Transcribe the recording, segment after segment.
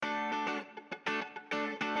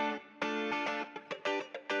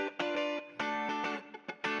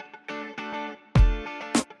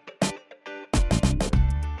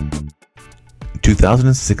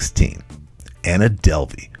2016, Anna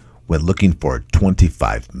Delvey went looking for a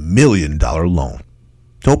 $25 million loan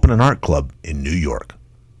to open an art club in New York.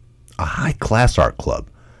 A high-class art club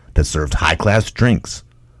that served high-class drinks,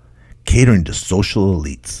 catering to social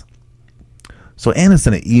elites. So Anna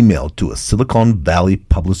sent an email to a Silicon Valley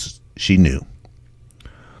publicist she knew.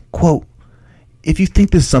 Quote, "If you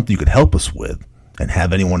think this is something you could help us with and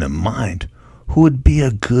have anyone in mind who would be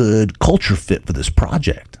a good culture fit for this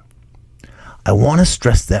project." I want to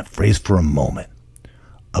stress that phrase for a moment.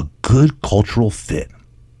 A good cultural fit.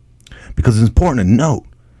 Because it's important to note,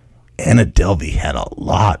 Anna Delvey had a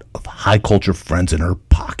lot of high culture friends in her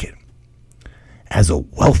pocket. As a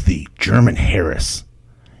wealthy German heiress,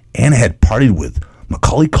 Anna had partied with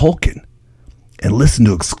Macaulay Culkin and listened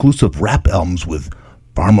to exclusive rap albums with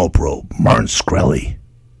Barmo Bro Martin Shkreli.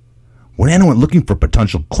 When Anna went looking for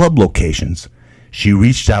potential club locations, she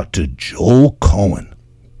reached out to Joel Cohen,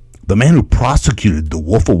 the man who prosecuted the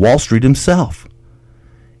Wolf of Wall Street himself.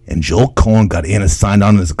 And Joel Cohen got Anna signed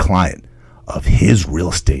on as a client of his real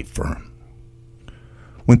estate firm.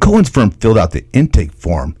 When Cohen's firm filled out the intake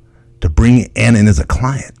form to bring Anna in as a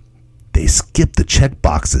client, they skipped the check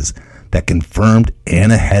boxes that confirmed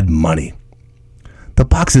Anna had money. The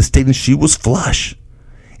boxes stating she was flush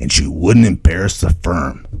and she wouldn't embarrass the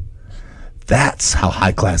firm. That's how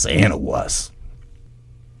high-class Anna was.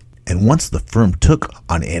 And once the firm took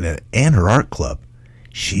on Anna and her art club,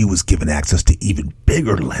 she was given access to even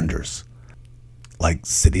bigger lenders like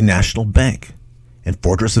City National Bank and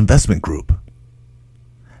Fortress Investment Group.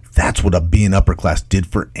 That's what being upper class did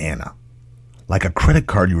for Anna. Like a credit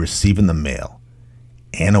card you receive in the mail,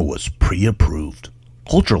 Anna was pre-approved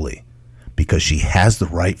culturally because she has the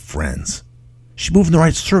right friends. She moved in the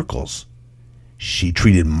right circles. She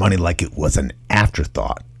treated money like it was an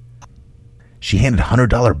afterthought. She handed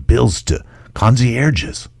 $100 bills to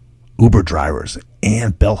concierges, Uber drivers,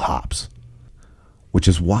 and bellhops. Which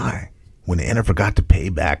is why, when Anna forgot to pay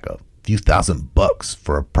back a few $1,000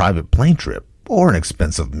 for a private plane trip or an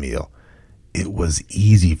expensive meal, it was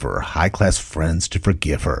easy for her high-class friends to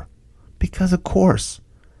forgive her. Because, of course,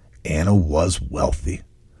 Anna was wealthy.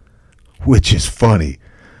 Which is funny,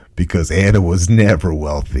 because Anna was never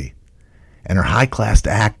wealthy. And her high-class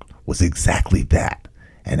act was exactly that,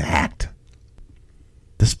 an act.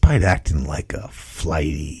 Despite acting like a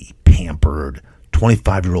flighty, pampered,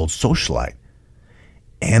 25-year-old socialite,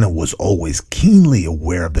 Anna was always keenly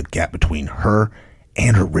aware of the gap between her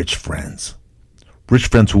and her rich friends. Rich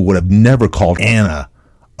friends who would have never called Anna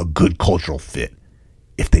a good cultural fit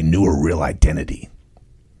if they knew her real identity.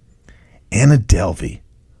 Anna Delvey,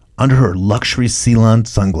 under her luxury Ceylon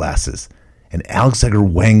sunglasses and Alexander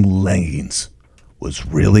Wang leggings, was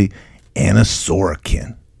really Anna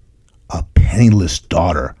Sorokin, a penniless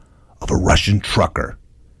daughter of a Russian trucker.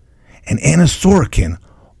 And Anna Sorokin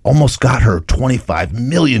almost got her $25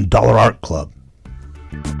 million art club.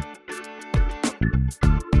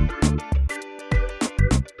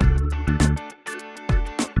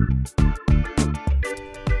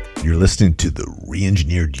 You're listening to The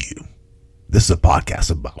Re-Engineered You. This is a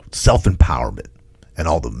podcast about self-empowerment and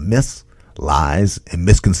all the myths, lies, and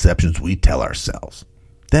misconceptions we tell ourselves.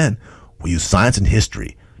 Then we use science and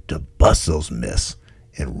history to bust those myths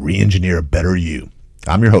and re-engineer a better you.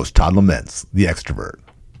 I'm your host, Todd Laments, the extrovert.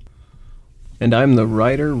 And I'm the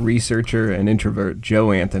writer, researcher, and introvert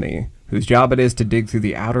Joe Anthony, whose job it is to dig through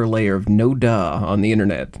the outer layer of no duh on the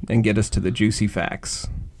internet and get us to the juicy facts.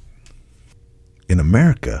 In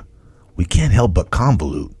America, we can't help but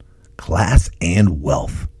convolute class and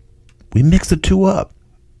wealth. We mix the two up.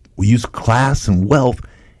 We use class and wealth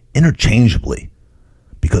interchangeably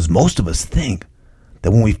because most of us think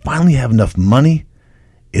that when we finally have enough money,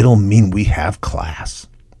 it'll mean we have class.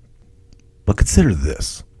 But consider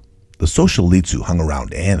this. The social elites who hung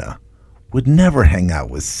around Anna would never hang out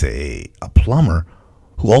with, say, a plumber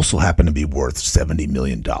who also happened to be worth $70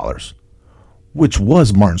 million, which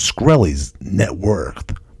was Martin Shkreli's net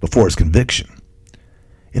worth before his conviction.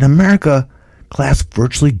 In America, class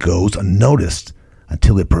virtually goes unnoticed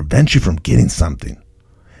until it prevents you from getting something,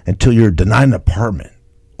 until you're denied an apartment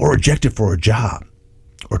or rejected for a job,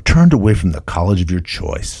 or turned away from the college of your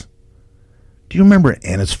choice. Do you remember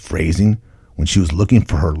Anna's phrasing when she was looking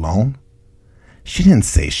for her loan? She didn't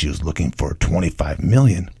say she was looking for $25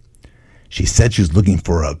 million. She said she was looking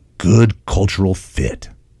for a good cultural fit.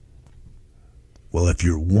 Well, if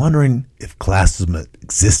you're wondering if classism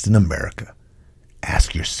exists in America,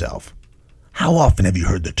 ask yourself, how often have you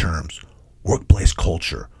heard the terms workplace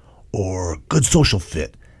culture or good social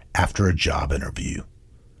fit after a job interview?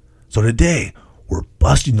 So today, we're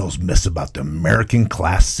busting those myths about the American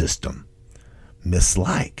class system. Myths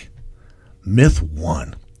like Myth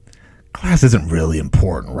 1. Class isn't really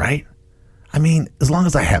important, right? I mean, as long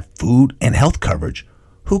as I have food and health coverage,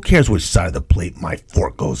 who cares which side of the plate my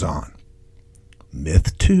fork goes on?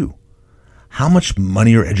 Myth 2. How much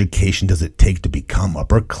money or education does it take to become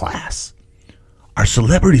upper class? Are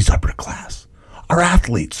celebrities upper class? Are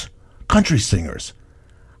athletes? Country singers?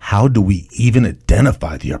 How do we even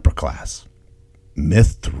identify the upper class?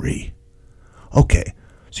 Myth 3. Okay,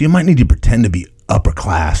 so you might need to pretend to be upper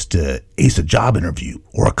class to ace a job interview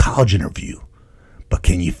or a college interview. But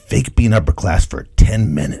can you fake being upper class for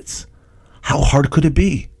 10 minutes? How hard could it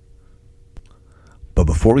be? But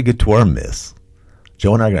before we get to our myths,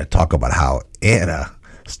 Joe and I are going to talk about how Anna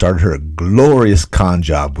started her glorious con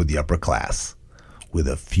job with the upper class with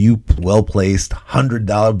a few well-placed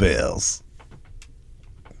 $100 bills.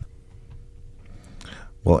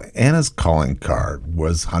 Well, Anna's calling card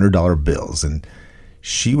was $100 bills, and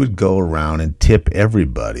she would go around and tip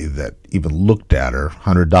everybody that even looked at her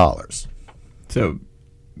 $100. So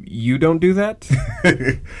you don't do that?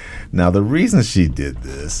 Now, the reason she did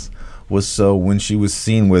this was so when she was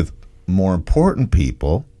seen with more important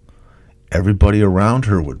people, everybody around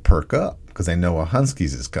her would perk up because they know a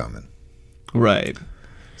Huskies is coming. Right.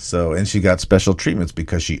 So, and she got special treatments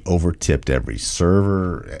because she over-tipped every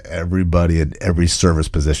server, everybody in every service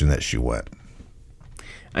position that she went.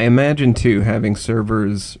 I imagine, too, having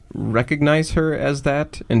servers recognize her as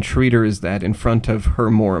that and treat her as that in front of her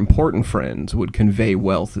more important friends would convey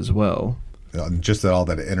wealth as well. Just all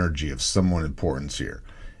that energy of someone importance here.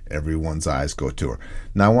 Everyone's eyes go to her.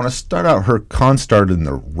 Now, I want to start out, her con started in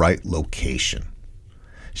the right location.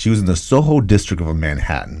 She was in the Soho district of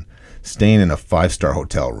Manhattan, staying in a 5-star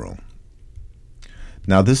hotel room.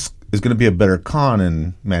 Now, this is going to be a better con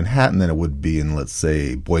in Manhattan than it would be in, let's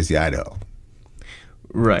say, Boise, Idaho.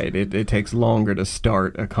 Right. It takes longer to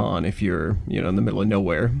start a con if you're, in the middle of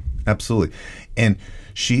nowhere. Absolutely. And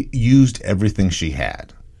she used everything she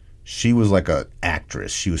had. She was like an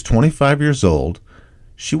actress. She was 25 years old.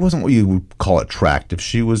 She wasn't what you would call attractive.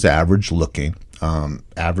 She was average looking,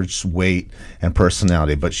 average weight and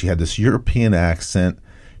personality, but she had this European accent.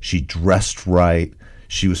 She dressed right.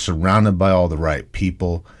 She was surrounded by all the right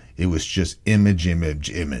people. It was just image.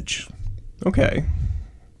 Okay.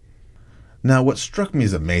 Now, what struck me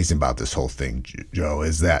as amazing about this whole thing, Joe,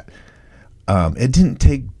 is that it didn't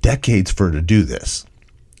take decades for her to do this.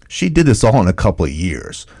 She did this all in a couple of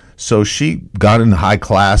years. So she got into high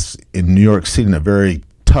class in New York City in a very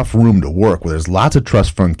tough room to work where there's lots of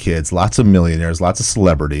trust fund kids, lots of millionaires, lots of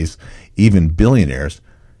celebrities, even billionaires.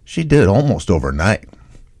 She did it almost overnight.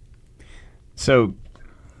 So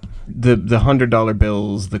the $100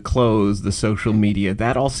 bills, the clothes, the social media,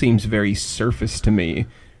 that all seems very surface to me.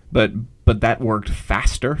 But that worked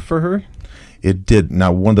faster for her? It did.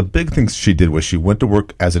 Now, one of the big things she did was she went to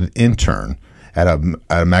work as an intern at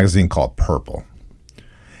a magazine called Purple.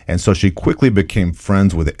 And so she quickly became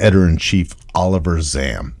friends with editor-in-chief Oliver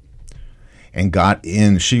Zahm and got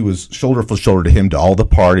in. She was shoulder to shoulder to him to all the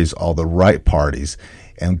parties, all the right parties,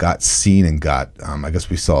 and got seen and got, I guess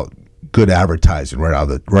we saw good advertising right out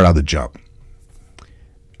of the jump.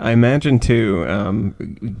 I imagine, too,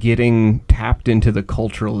 getting tapped into the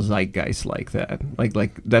cultural zeitgeist like that.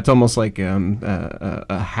 Like that's almost like a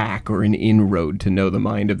hack or an inroad to know the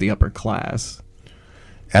mind of the upper class.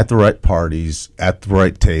 At the right parties, at the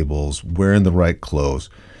right tables, wearing the right clothes.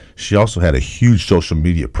 She also had a huge social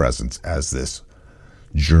media presence as this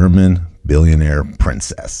German billionaire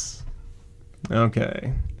princess.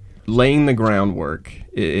 Okay. Laying the groundwork.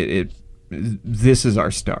 This is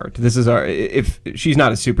our start. This is our. If she's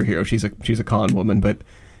not a superhero, she's a con woman. But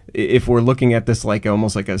if we're looking at this like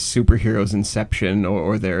almost like a superhero's inception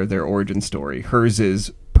or their origin story, hers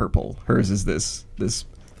is Purple. Hers is this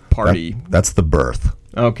party. That's the birth.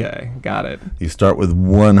 Okay, got it. You start with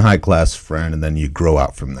one high class friend, and then you grow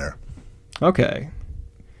out from there. Okay.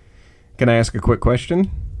 Can I ask a quick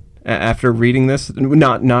question? After reading this,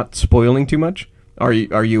 not spoiling too much. Are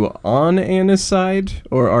you on Anna's side,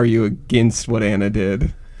 or are you against what Anna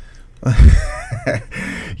did?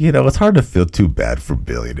 It's hard to feel too bad for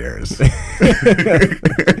billionaires.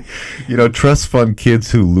 Trust fund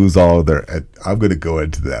kids who lose all of their... I'm going to go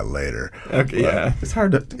into that later. Okay, yeah. It's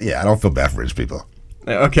hard to... Yeah, I don't feel bad for rich people.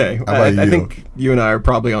 Okay. I think you and I are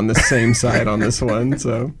probably on the same side on this one,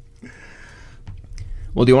 so...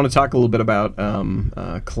 Well, do you want to talk a little bit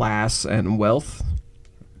about class and wealth?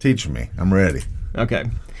 Teach me. I'm ready. Okay.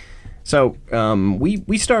 So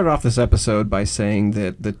we started off this episode by saying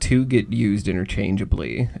that the two get used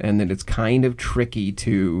interchangeably and that it's kind of tricky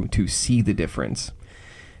to see the difference.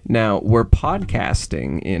 Now, we're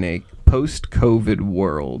podcasting in a post-COVID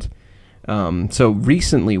world So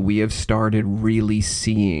recently we have started really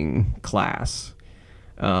seeing class.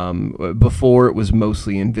 Before it was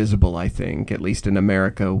mostly invisible, I think, at least in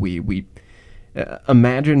America. We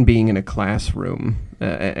imagine being in a classroom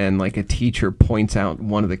and like a teacher points out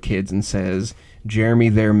one of the kids and says, Jeremy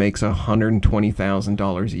there makes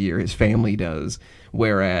 $120,000 a year. His family does.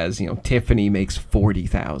 Whereas, Tiffany makes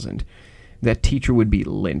 $40,000. That teacher would be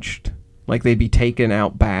lynched. Like they'd be taken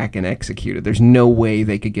out back and executed. There's no way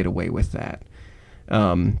they could get away with that.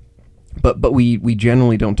 But we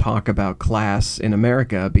generally don't talk about class in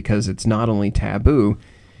America because it's not only taboo,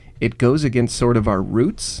 it goes against sort of our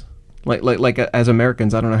roots. Like as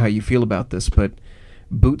Americans, I don't know how you feel about this, but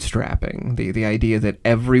bootstrapping, the idea that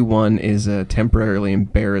everyone is a temporarily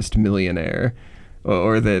embarrassed millionaire,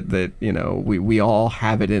 or that we all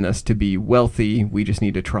have it in us to be wealthy, we just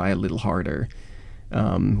need to try a little harder.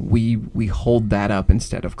 We hold that up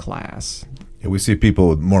instead of class. Yeah, we see people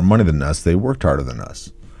with more money than us, they worked harder than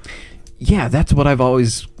us. Yeah, that's what I've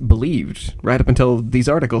always believed, right up until these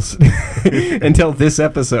articles. Until this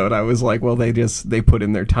episode, I was like, well, they put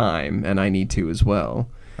in their time, and I need to as well.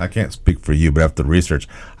 I can't speak for you, but after research,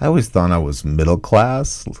 I always thought I was middle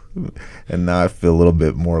class, and now I feel a little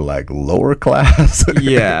bit more like lower class.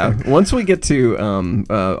 Yeah. Once we get to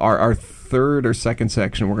our third or second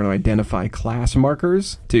section, we're going to identify class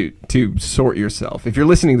markers to sort yourself. If you're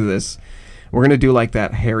listening to this, we're going to do like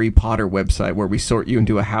that Harry Potter website where we sort you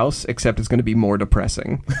into a house, except it's going to be more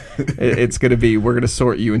depressing. It's going to be, we're going to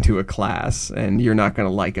sort you into a class, and you're not going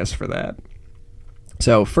to like us for that.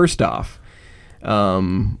 So first off,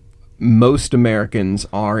 most Americans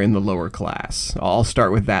are in the lower class. I'll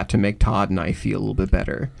start with that to make Todd and I feel a little bit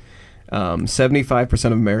better. 75%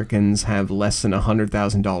 of Americans have less than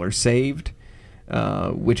 $100,000 saved,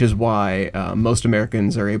 which is why most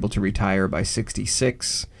Americans are able to retire by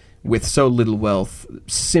 66 with so little wealth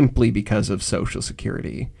simply because of Social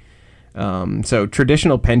Security. So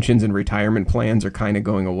traditional pensions and retirement plans are kind of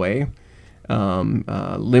going away.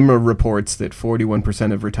 LIMRA reports that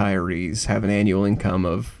 41% of retirees have an annual income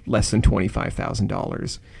of less than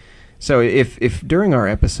 $25,000. So if during our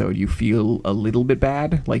episode you feel a little bit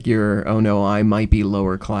bad, like oh no, I might be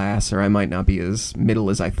lower class, or I might not be as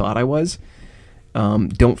middle as I thought I was,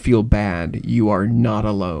 don't feel bad. You are not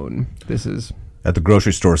alone. This is... At the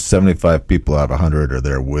grocery store, 75 people out of 100 are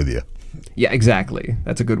there with you. Yeah, exactly.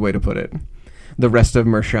 That's a good way to put it. The rest of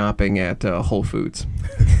them are shopping at Whole Foods.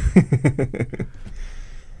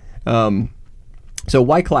 So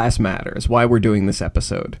why class matters, why we're doing this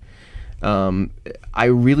episode. I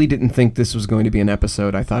really didn't think this was going to be an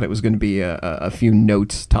episode. I thought it was going to be a few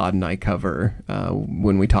notes Todd and I cover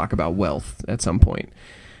when we talk about wealth at some point.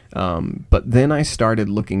 But then I started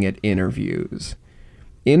looking at interviews.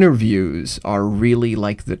 Interviews are really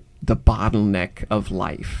like the bottleneck of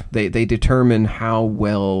life. They determine how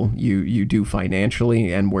well you do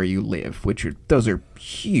financially and where you live, those are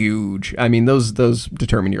huge. I mean, those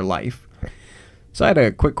determine your life. So I had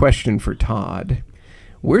a quick question for Todd.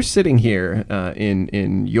 We're sitting here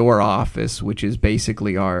in your office, which is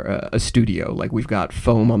basically a studio. Like, we've got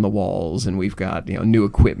foam on the walls and we've got new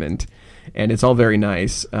equipment, and it's all very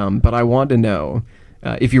nice. But I want to know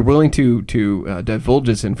if you're willing to divulge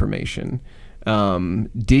this information.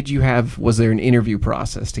 Was there an interview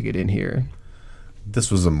process to get in here?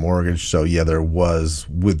 This was a mortgage, so yeah, there was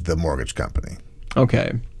with the mortgage company.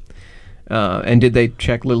 Okay. And did they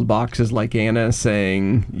check little boxes like Anna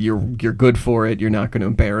saying you're good for it, you're not going to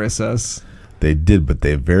embarrass us? They did, but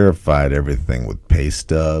they verified everything with pay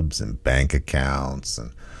stubs and bank accounts,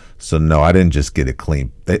 and so no, I didn't just get it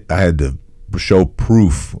clean. I had to show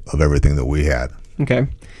proof of everything that we had. Okay.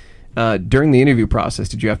 During the interview process,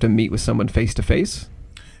 did you have to meet with someone face to face?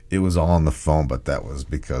 It was all on the phone, but that was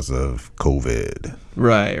because of COVID.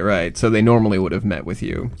 Right. So they normally would have met with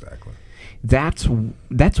you. Exactly.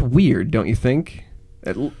 That's weird, don't you think?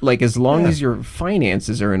 Like, as long as your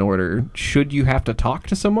finances are in order, should you have to talk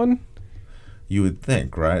to someone? You would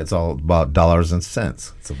think, right? It's all about dollars and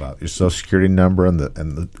cents. It's about your Social Security number and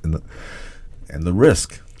the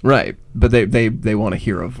risk. Right, but they want to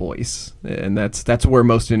hear a voice, and that's where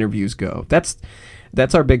most interviews go. That's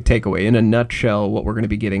our big takeaway. In a nutshell, what we're going to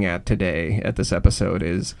be getting at today at this episode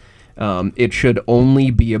is it should only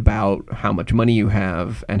be about how much money you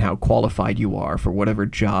have and how qualified you are for whatever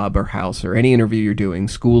job or house or any interview you're doing,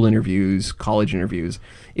 school interviews, college interviews.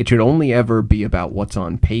 It should only ever be about what's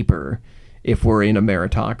on paper if we're in a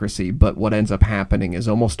meritocracy, but what ends up happening is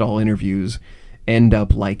almost all interviews end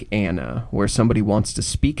up like Anna, where somebody wants to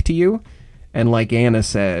speak to you, and like Anna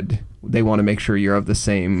said, they want to make sure you're of the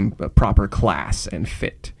same proper class and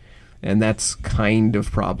fit, and that's kind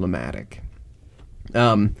of problematic.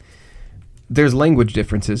 There's language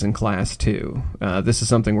differences in class, too. This is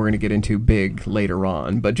something we're going to get into big later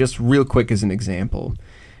on, but just real quick as an example.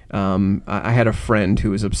 I had a friend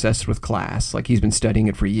who was obsessed with class, like he's been studying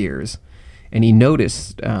it for years, and he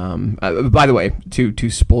noticed, by the way, to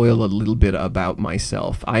spoil a little bit about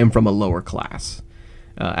myself, I am from a lower class.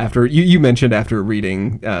 After you mentioned after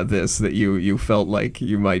reading this that you felt like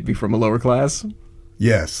you might be from a lower class.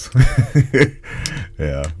 Yes.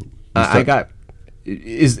 Yeah.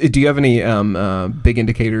 Do you have any big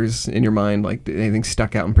indicators in your mind, like anything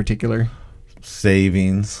stuck out in particular?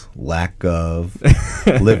 Savings, lack of,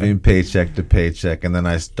 living paycheck to paycheck, and then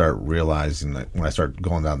I start realizing that when I start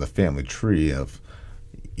going down the family tree of,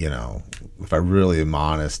 if I really am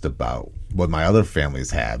honest about what my other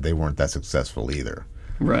families had, they weren't that successful either.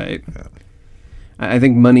 Right. Yeah. I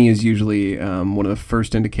think money is usually one of the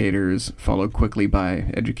first indicators, followed quickly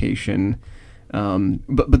by education.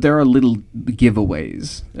 But there are little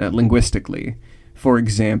giveaways linguistically. For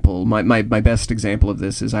example, my best example of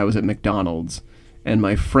this is I was at McDonald's, and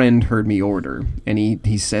my friend heard me order, and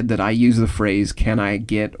he said that I use the phrase, "Can I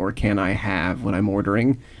get" or "Can I have" when I'm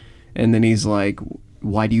ordering. And then he's like,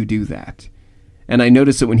 "Why do you do that?" And I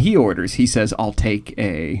noticed that when he orders, he says, "I'll take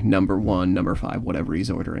a number 1, number 5, whatever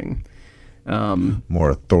he's ordering."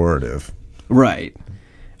 More authoritative. Right.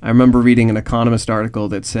 I remember reading an Economist article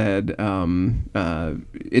that said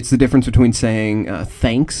it's the difference between saying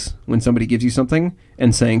thanks when somebody gives you something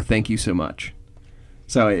and saying thank you so much.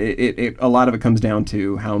 So it a lot of it comes down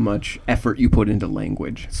to how much effort you put into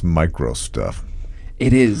language. It's micro stuff.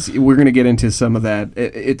 It is. We're going to get into some of that.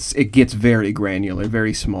 It gets very granular,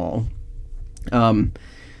 very small.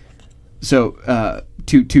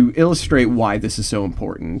 To illustrate why this is so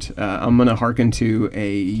important, I'm going to hearken to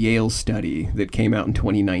a Yale study that came out in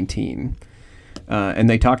 2019. And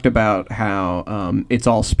they talked about how it's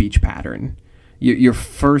all speech pattern. Your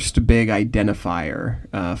first big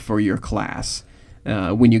identifier for your class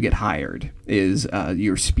when you get hired is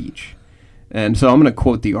your speech. And so I'm going to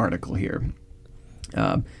quote the article here.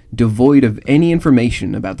 Devoid of any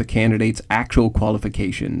information about the candidate's actual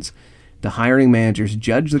qualifications, the hiring managers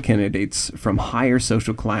judge the candidates from higher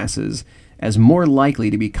social classes as more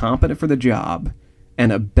likely to be competent for the job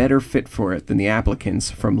and a better fit for it than the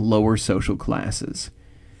applicants from lower social classes.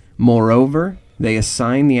 Moreover, they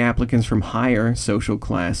assign the applicants from higher social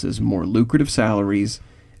classes more lucrative salaries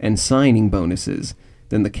and signing bonuses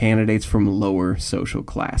than the candidates from lower social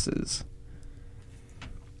classes.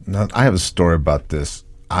 Now, I have a story about this.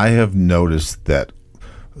 I have noticed that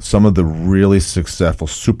some of the really successful,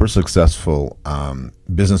 super successful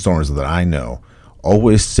business owners that I know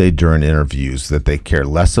always say during interviews that they care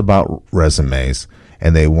less about resumes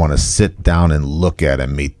and they want to sit down and look at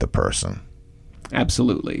and meet the person.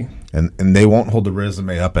 Absolutely. And they won't hold the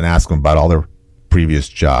resume up and ask them about all their previous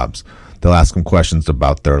jobs. They'll ask them questions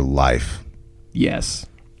about their life. Yes.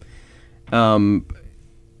 When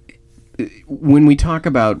we talk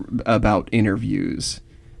about interviews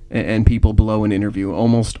and people blow an interview,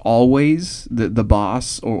 almost always the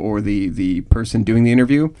boss or the person doing the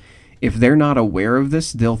interview, if they're not aware of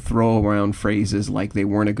this, they'll throw around phrases like they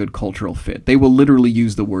weren't a good cultural fit. They will literally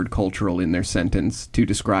use the word cultural in their sentence to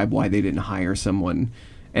describe why they didn't hire someone.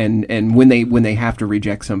 And when they have to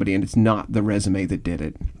reject somebody and it's not the resume that did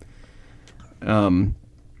it.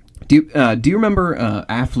 Do you remember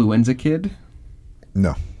Affluenza Kid?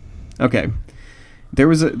 No. Okay. There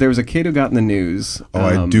was a kid who got in the news.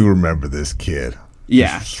 I do remember this kid.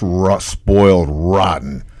 Yeah. Spoiled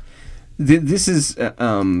rotten. This is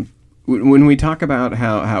when we talk about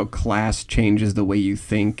how class changes the way you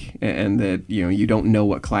think, and that you don't know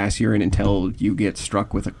what class you're in until you get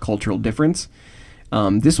struck with a cultural difference.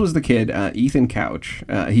 This was the kid, Ethan Couch.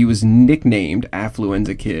 He was nicknamed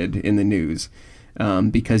Affluenza Kid in the news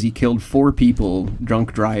because he killed 4 people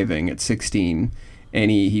drunk driving at 16. And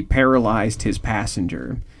he paralyzed his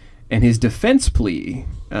passenger, and his defense plea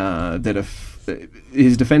from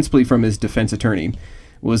his defense attorney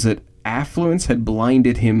was that affluence had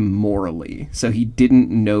blinded him morally, so he didn't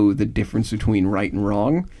know the difference between right and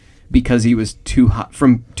wrong because he was too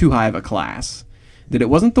high of a class. That it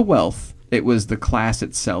wasn't the wealth, it was the class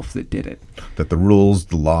itself that did it. That the rules,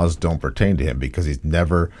 the laws don't pertain to him because he's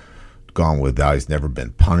never gone without. He's never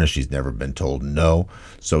been punished. He's never been told no,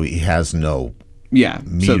 so he has no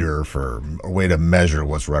meter for a way to measure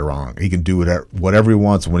what's right or wrong. He can do whatever he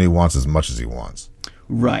wants when he wants as much as he wants.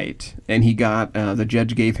 Right. And he got the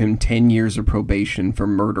judge gave him 10 years of probation for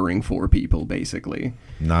murdering 4 people, basically.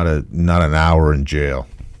 Not an hour in jail.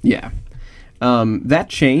 Yeah. That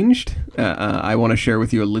changed. I want to share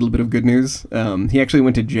with you a little bit of good news. He actually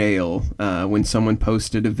went to jail when someone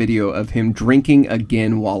posted a video of him drinking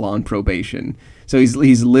again while on probation. So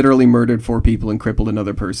he's literally murdered 4 people and crippled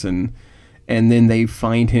another person. And then they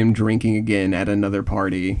find him drinking again at another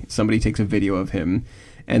party. Somebody takes a video of him.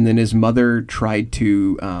 And then his mother tried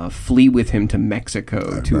to flee with him to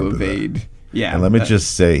Mexico to evade. That. Yeah. And let me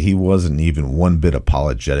just say, he wasn't even one bit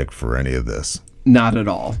apologetic for any of this. Not at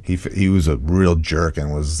all. He was a real jerk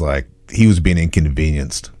and was like, he was being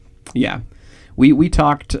inconvenienced. Yeah. We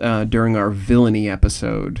talked during our villainy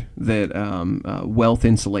episode that wealth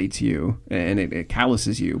insulates you and it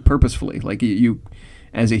calluses you purposefully. Like you,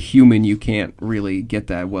 as a human, you can't really get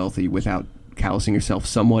that wealthy without callousing yourself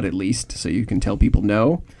somewhat at least, so you can tell people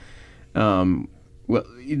no. Well,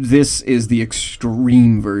 this is the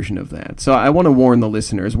extreme version of that. So I want to warn the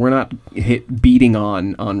listeners, we're not beating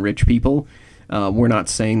on rich people. We're not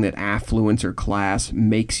saying that affluence or class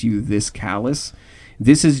makes you this callous.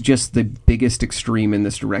 This is just the biggest extreme in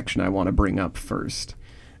this direction I want to bring up first.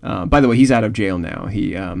 By the way, he's out of jail now.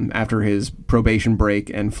 He after his probation break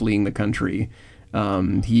and fleeing the country,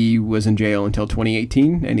 he was in jail until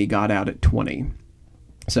 2018, and he got out at 20.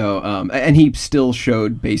 So, and he still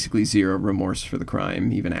showed basically zero remorse for the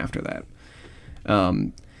crime even after that.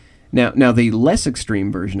 Now the less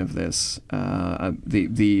extreme version of this,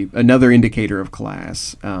 the another indicator of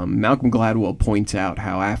class, Malcolm Gladwell points out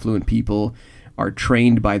how affluent people are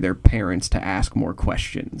trained by their parents to ask more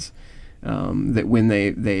questions. That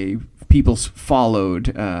when people followed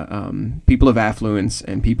people of affluence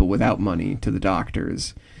and people without money to the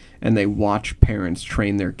doctors, and they watch parents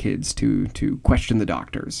train their kids to question the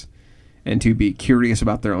doctors and to be curious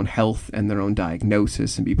about their own health and their own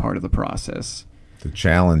diagnosis and be part of the process. To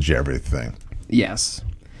challenge everything. Yes.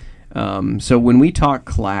 So when we talk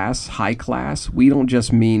class, high class, we don't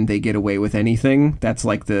just mean they get away with anything. That's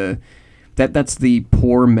like that's the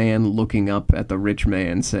poor man looking up at the rich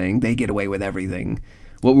man saying they get away with everything.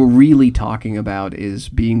 What we're really talking about is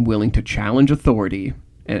being willing to challenge authority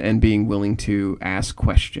and being willing to ask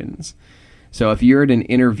questions. So if you're at an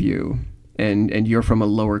interview and you're from a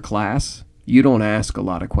lower class, you don't ask a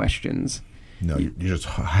lot of questions. No, you're just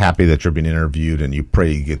happy that you're being interviewed and you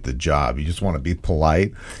pray you get the job. You just want to be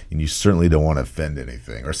polite, and you certainly don't want to offend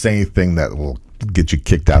anything or say anything that will get you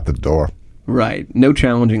kicked out the door. Right. No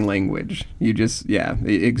challenging language. You just, yeah,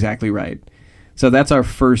 exactly right. So that's our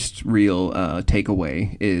first real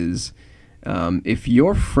takeaway is if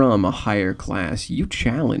you're from a higher class, you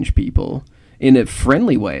challenge people in a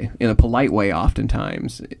friendly way, in a polite way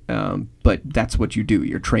oftentimes, but that's what you do.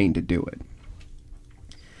 You're trained to do it.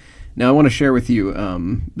 Now, I want to share with you,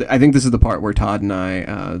 I think this is the part where Todd and I,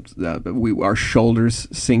 our shoulders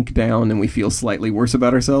sink down and we feel slightly worse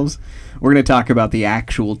about ourselves. We're going to talk about the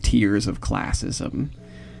actual tiers of classism.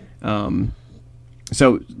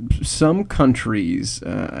 So some countries,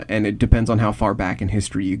 and it depends on how far back in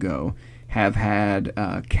history you go, have had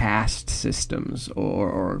caste systems,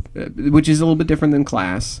 or which is a little bit different than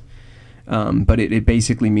class, but it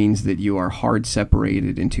basically means that you are hard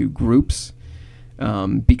separated into groups.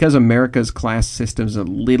 Because America's class system is a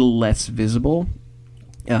little less visible,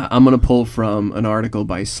 I'm going to pull from an article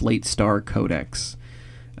by Slate Star Codex.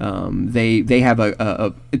 They have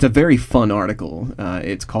it's a very fun article.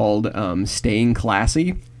 It's called Staying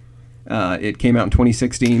Classy. It came out in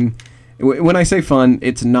 2016. When I say fun,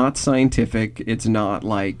 it's not scientific. It's not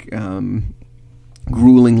like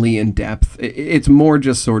gruelingly in depth. It's more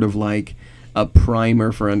just sort of like a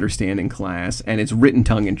primer for understanding class, and it's written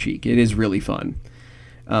tongue-in-cheek. It is really fun.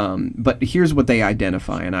 But here's what they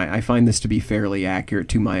identify, and I find this to be fairly accurate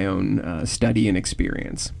to my own study and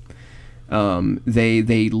experience.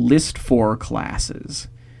 They list 4 classes.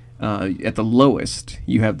 At the lowest,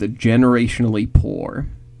 you have the generationally poor.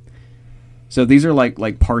 So these are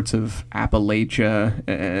like parts of Appalachia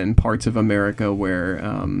and parts of America where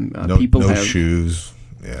people have... No shoes.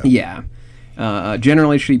 Yeah.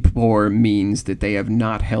 Generationally poor means that they have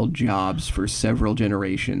not held jobs for several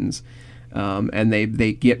generations, and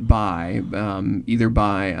they get by either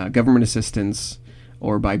by government assistance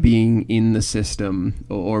or by being in the system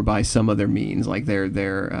or by some other means, like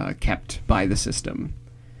they're kept by the system.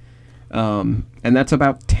 And that's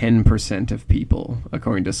about 10% of people,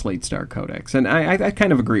 according to Slate Star Codex. And I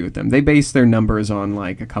kind of agree with them. They base their numbers on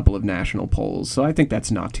like a couple of national polls, so I think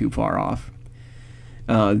that's not too far off.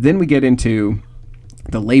 Then we get into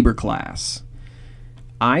the labor class.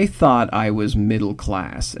 I thought I was middle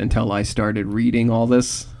class until I started reading all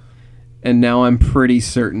this. And now I'm pretty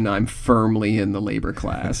certain I'm firmly in the labor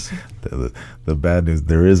class. The bad news,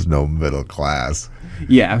 there is no middle class.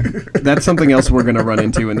 Yeah, that's something else we're going to run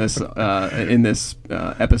into in this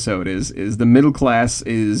episode. Is the middle class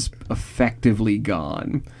is effectively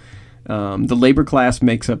gone. The labor class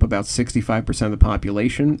makes up about 65% of the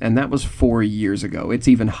population, and that was 4 years ago. It's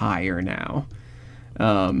even higher now,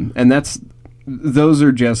 and those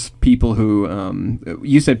are just people who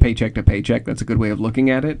you said paycheck to paycheck. That's a good way of looking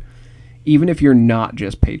at it. Even if you're not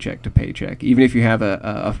just paycheck to paycheck, even if you have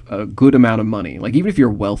a good amount of money, like even if you're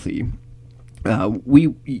wealthy.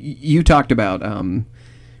 You talked about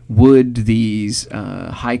would these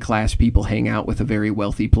high class people hang out with a very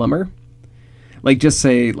wealthy plumber? Like just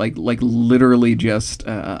say like literally just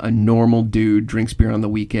a normal dude drinks beer on the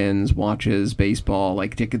weekends, watches baseball,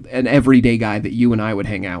 like an everyday guy that you and I would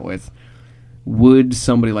hang out with. Would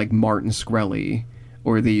somebody like Martin Shkreli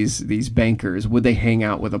or these bankers, would they hang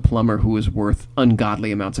out with a plumber who is worth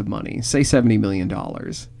ungodly amounts of money, say $70 million?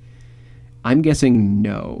 I'm guessing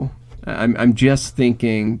no. I'm just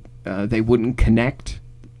thinking they wouldn't connect,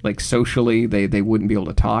 like socially. They wouldn't be able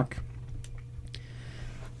to talk.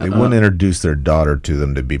 They wouldn't introduce their daughter to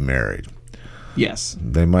them to be married. Yes.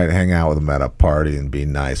 They might hang out with them at a party and be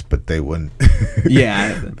nice, but they wouldn't.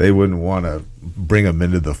 Yeah. They wouldn't want to bring them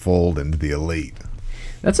into the fold, into the elite.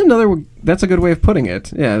 That's a good way of putting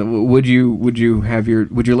it. Yeah. Would you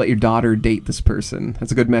let your daughter date this person?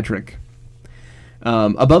 That's a good metric.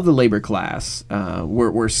 Above the labor class,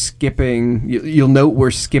 we're skipping. You'll note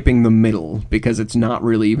we're skipping the middle because it's not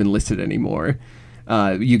really even listed anymore.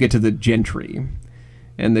 You get to the gentry,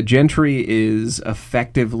 and the gentry is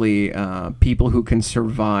effectively people who can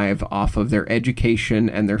survive off of their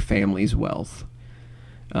education and their family's wealth.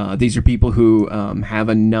 These are people who have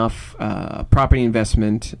enough property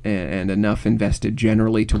investment and enough invested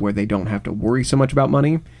generally to where they don't have to worry so much about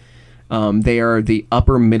money. They are the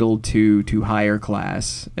upper middle to higher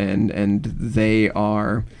class, and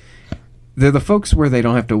they're the folks where they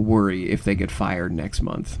don't have to worry if they get fired next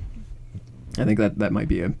month. I think that might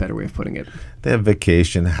be a better way of putting it. They have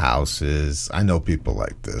vacation houses. I know people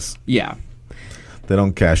like this. Yeah. They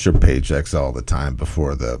don't cash their paychecks all the time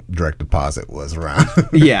before the direct deposit was around.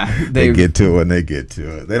 Yeah. They get to it when they get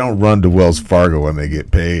to it. They don't run to Wells Fargo when they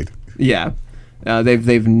get paid. Yeah.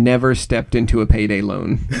 They've never stepped into a payday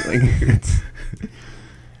loan.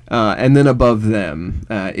 And then above them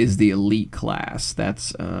is the elite class.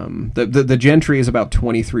 That's the gentry is about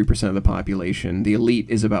 23% of the population. The elite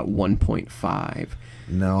is about 1.5.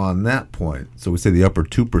 Now on that point, so we say the upper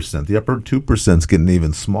 2%. The upper 2% is getting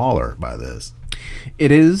even smaller by this.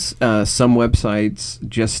 It is. Some websites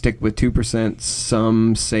just stick with 2%.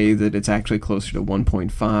 Some say that it's actually closer to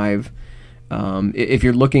 1.5. If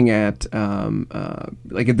you're looking at,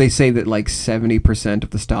 like if they say that like 70% of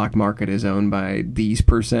the stock market is owned by these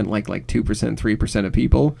percent, like 2%, 3% of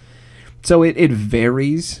people. So it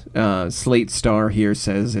varies. Slate Star here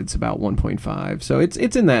says it's about 1.5. So it's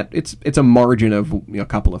in that, it's a margin of a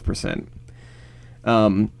couple of percent.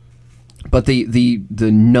 But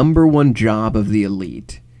the number one job of the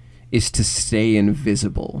elite is to stay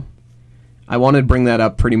invisible. I wanted to bring that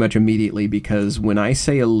up pretty much immediately because when I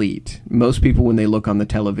say elite, most people, when they look on the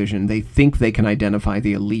television, they think they can identify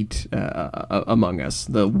the elite among us,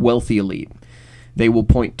 the wealthy elite. They will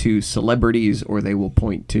point to celebrities or they will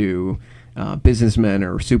point to businessmen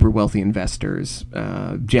or super wealthy investors,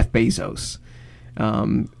 Jeff Bezos.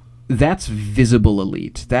 That's visible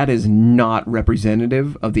elite. That is not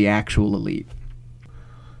representative of the actual elite.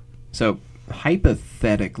 So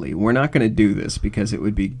hypothetically, we're not going to do this because it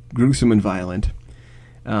would be gruesome and violent.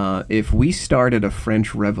 If we started a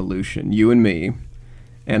French Revolution, you and me,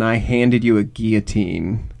 and I handed you a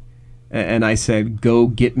guillotine, and I said, "Go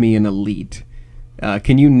get me an elite,"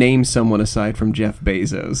 can you name someone aside from Jeff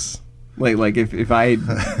Bezos? Like if I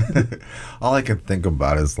all I can think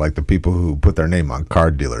about is like the people who put their name on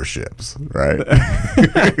car dealerships, right?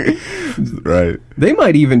 Right. They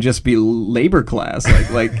might even just be labor class,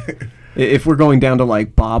 like. If we're going down to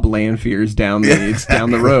like Bob Lanfear's down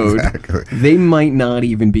the road, exactly. They might not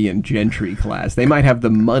even be in gentry class. They might have the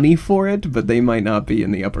money for it, but they might not be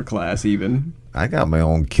in the upper class even. I got my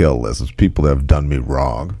own kill list of people that have done me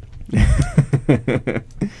wrong.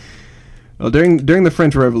 Well, during the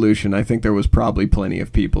French Revolution, I think there was probably plenty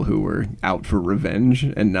of people who were out for revenge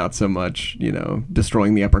and not so much,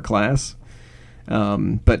 destroying the upper class.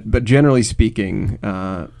 But generally speaking,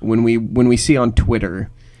 when we see on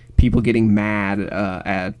Twitter people getting mad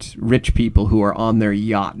at rich people who are on their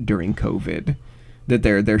yacht during COVID, that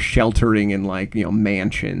they're sheltering in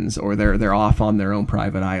mansions or they're off on their own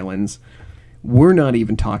private islands. We're not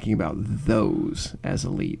even talking about those as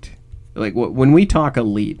elite. Like when we talk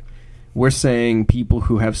elite, we're saying people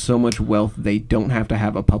who have so much wealth they don't have to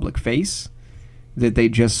have a public face, that they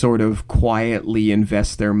just sort of quietly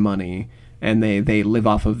invest their money and they live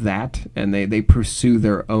off of that, and they pursue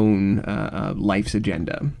their own life's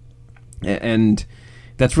agenda. And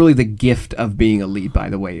that's really the gift of being elite, by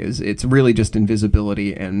the way, is it's really just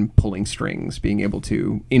invisibility and pulling strings, being able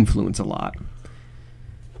to influence a lot.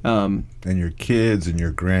 And your kids and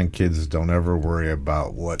your grandkids don't ever worry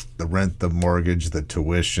about what the rent, the mortgage, the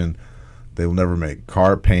tuition. They'll never make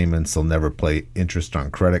car payments. They'll never pay interest on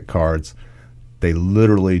credit cards. They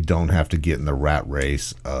literally don't have to get in the rat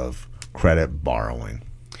race of credit borrowing.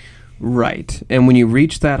 Right. And when you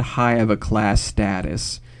reach that high of a class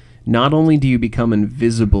status, not only do you become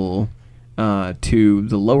invisible to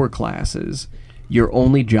the lower classes, your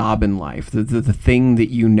only job in life, the thing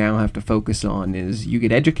that you now have to focus on is you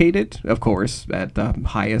get educated, of course, at the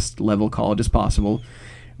highest level college as possible,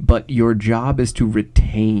 but your job is to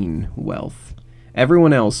retain wealth.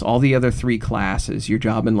 Everyone else, all the other three classes, your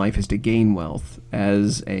job in life is to gain wealth.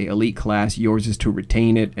 As a elite class, yours is to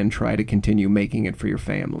retain it and try to continue making it for your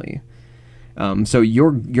family. So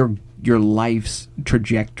your life's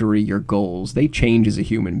trajectory, your goals, they change as a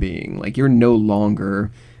human being. Like, you're no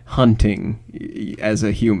longer hunting as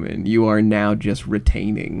a human. You are now just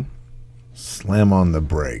retaining. Slam on the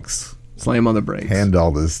brakes. Slam on the brakes. Hand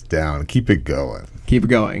all this down. Keep it going. Keep it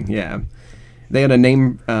going, yeah. They had a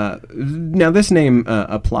name. Now, this name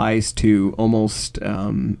applies to almost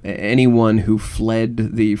anyone who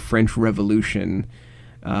fled the French Revolution,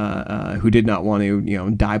 who did not want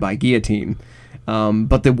to, die by guillotine.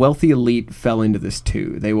 But the wealthy elite fell into this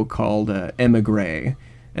too. They were called émigrés,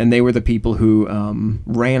 and they were the people who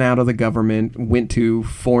ran out of the government, went to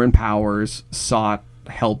foreign powers, sought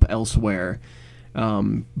help elsewhere.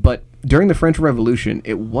 But during the French Revolution,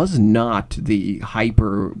 it was not the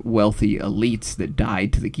hyper-wealthy elites that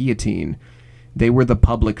died to the guillotine. They were the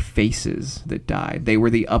public faces that died. They were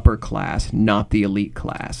the upper class, not the elite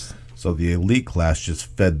class. So the elite class just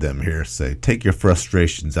fed them here, say, take your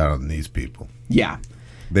frustrations out on these people. Yeah.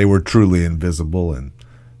 They were truly invisible and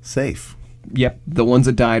safe. Yep. The ones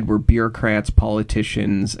that died were bureaucrats,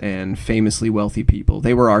 politicians, and famously wealthy people.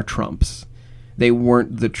 They were our Trumps. They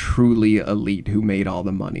weren't the truly elite who made all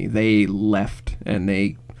the money. They left and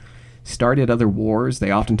they started other wars.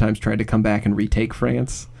 They oftentimes tried to come back and retake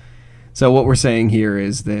France. So what we're saying here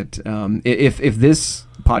is that if this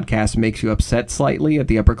podcast makes you upset slightly at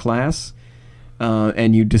the upper class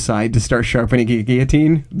and you decide to start sharpening a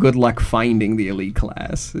guillotine, good luck finding the elite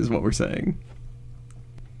class is what we're saying.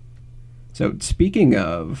 So speaking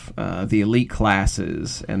of the elite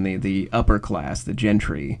classes and the upper class, the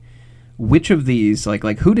gentry, which of these,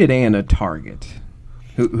 like who did Anna target?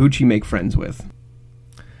 Who'd she make friends with?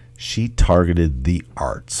 She targeted the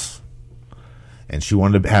arts. And she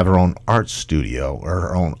wanted to have her own art studio or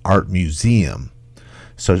her own art museum.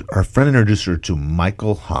 So her friend introduced her to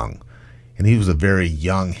Michael Hung. And he was a very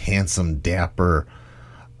young, handsome, dapper,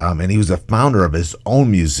 and he was a founder of his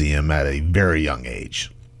own museum at a very young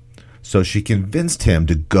age. So she convinced him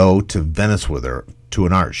to go to Venice with her to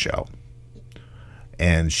an art show.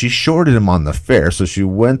 And she shorted him on the fare, so she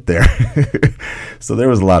went there. So there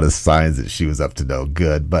was a lot of signs that she was up to no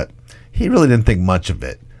good, but he really didn't think much of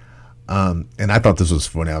it. And I thought this was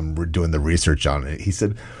funny. I'm doing the research on it. He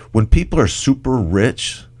said, when people are super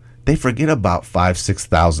rich, they forget about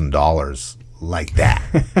 $5,000-$6,000 like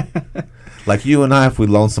that. Like you and I, if we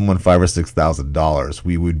loaned someone $5,000 or $6,000,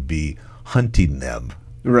 we would be hunting them.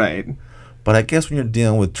 Right. But I guess when you're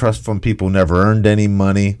dealing with trust fund people who never earned any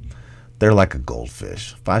money, they're like a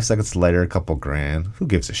goldfish. 5 seconds later, a couple grand. Who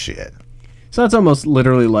gives a shit? So it's almost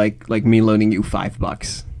literally like me loaning you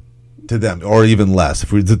 $5 to them, or even less.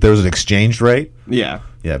 If there was an exchange rate, yeah,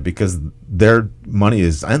 because their money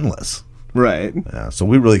is endless, right? Yeah, so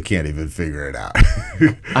we really can't even figure it out.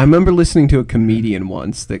 I remember listening to a comedian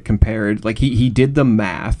once that compared, like he did the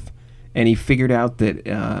math, and he figured out that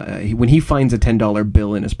when he finds a $10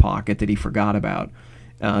 bill in his pocket that he forgot about.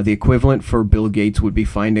 The equivalent for Bill Gates would be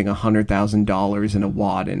finding $100,000 in a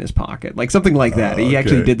wad in his pocket, like something like that. He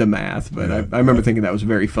actually did the math, but yeah. I remember thinking that was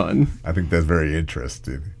very fun. I think that's very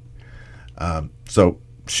interesting. So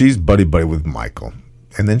she's buddy with Michael,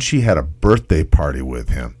 and then she had a birthday party with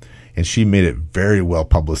him, and she made it very well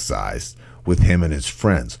publicized with him and his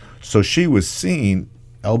friends. So she was seen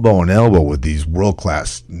elbow in elbow with these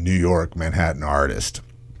world-class New York, Manhattan artists,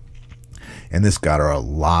 and this got her a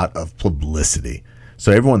lot of publicity.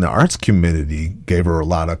 So everyone in the arts community gave her a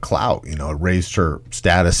lot of clout, it raised her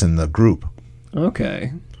status in the group.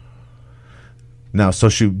 Okay. Now, so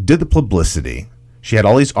she did the publicity. She had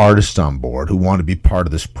all these artists on board who wanted to be part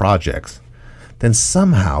of this project. Then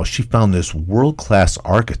somehow she found this world-class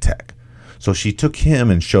architect. So she took him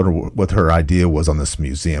and showed her what her idea was on this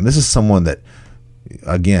museum. This is someone that,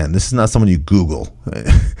 again, this is not someone you Google.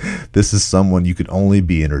 This is someone you could only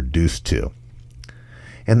be introduced to.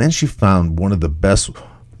 And then she found one of the best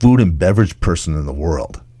food and beverage person in the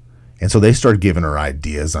world. And so they started giving her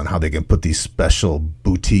ideas on how they can put these special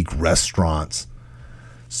boutique restaurants.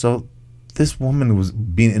 So this woman was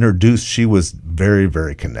being introduced. She was very,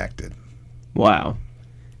 very connected. Wow.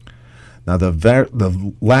 Now,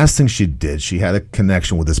 the last thing she did, she had a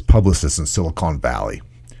connection with this publicist in Silicon Valley.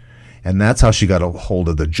 And that's how she got a hold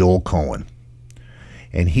of the Joel Cohen.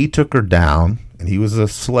 And he took her down, and he was a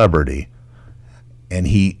celebrity, and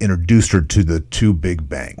he introduced her to the two big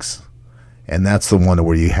banks. And that's the one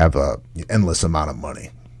where you have an endless amount of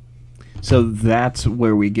money. So that's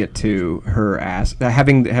where we get to her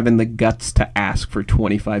having the guts to ask for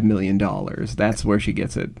 $25 million. That's where she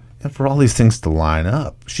gets it. And for all these things to line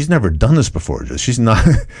up, she's never done this before. She's not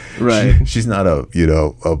right. She's not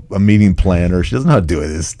a meeting planner. She doesn't know how to do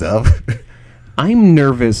this stuff. I'm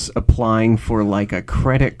nervous applying for like a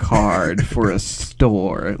credit card for a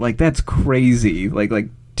store. Like that's crazy. Like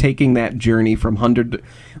taking that journey from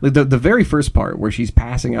the very first part where she's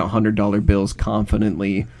passing out $100 bills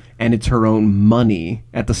confidently, and it's her own money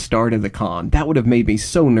at the start of the con. That would have made me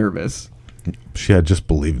so nervous. She had just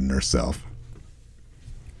believed in herself.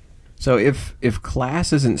 So if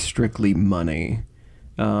class isn't strictly money,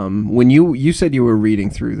 when you said you were reading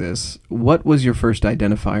through this, what was your first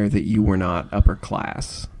identifier that you were not upper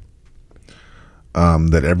class?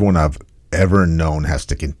 That everyone I've ever known has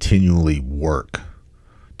to continually work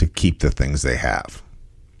to keep the things they have.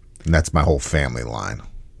 And that's my whole family line.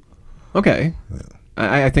 Okay. Yeah.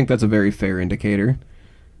 I think that's a very fair indicator.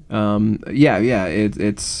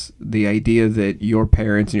 It's the idea that your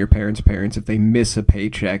parents and your parents' parents, if they miss a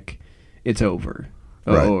paycheck, it's over.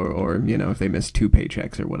 Right. Or if they miss 2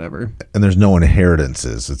 paychecks or whatever. And there's no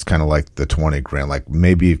inheritances. It's kind of like the 20 grand. Like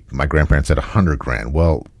maybe my grandparents had 100 grand.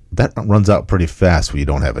 Well, that runs out pretty fast when you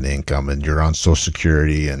don't have an income and you're on Social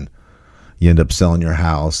Security and you end up selling your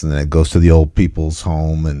house and then it goes to the old people's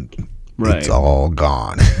home and It's all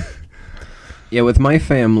gone. Yeah, with my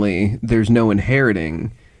family, there's no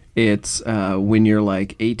inheriting. It's when you're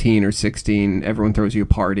like 18 or 16, everyone throws you a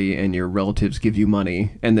party and your relatives give you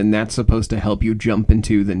money. And then that's supposed to help you jump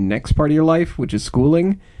into the next part of your life, which is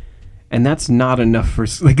schooling. And that's not enough for...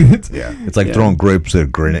 It's like throwing grapes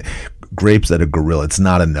at a gorilla. It's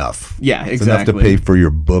not enough. Yeah, exactly. It's enough to pay for your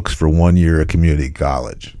books for 1 year at community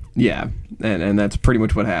college. Yeah, and that's pretty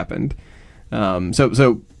much what happened.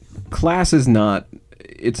 So class is not...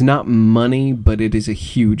 It's not money, but it is a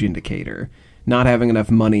huge indicator. Not having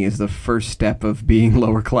enough money is the first step of being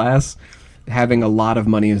lower class. Having a lot of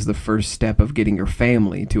money is the first step of getting your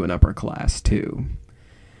family to an upper class, too.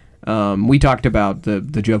 We talked about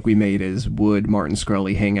the joke we made is, would Martin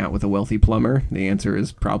Scully hang out with a wealthy plumber? The answer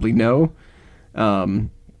is probably no.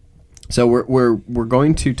 So we're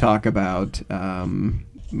going to talk about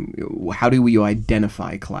how do we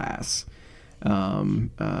identify class.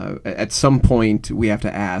 At some point, we have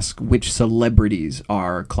to ask which celebrities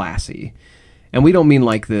are classy. And we don't mean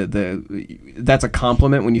like that's a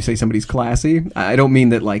compliment when you say somebody's classy. I don't mean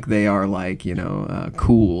that like they are like,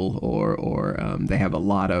 cool or they have a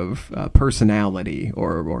lot of personality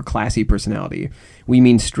or classy personality. We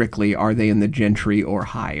mean strictly, are they in the gentry or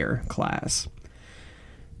higher class?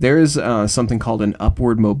 There is something called an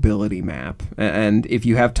upward mobility map. And if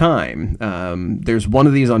you have time, there's one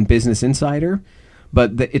of these on Business Insider.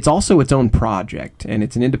 But it's also its own project. And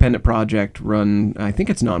it's an independent project run, I think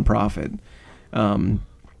it's nonprofit.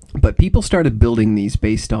 But people started building these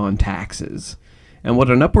based on taxes. And what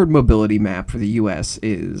an upward mobility map for the U.S.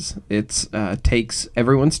 is, it takes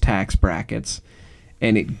everyone's tax brackets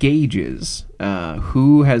and it gauges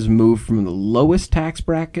who has moved from the lowest tax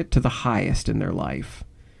bracket to the highest in their life.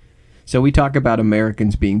 So we talk about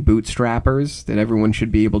Americans being bootstrappers, that everyone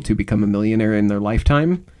should be able to become a millionaire in their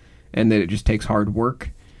lifetime, and that it just takes hard work.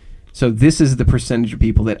 So this is the percentage of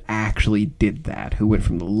people that actually did that, who went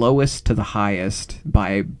from the lowest to the highest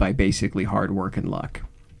by basically hard work and luck.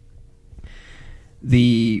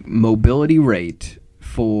 The mobility rate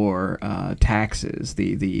for taxes,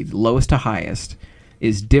 the lowest to highest,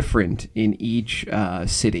 is different in each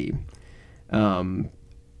city.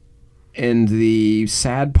 And the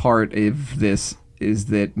sad part of this is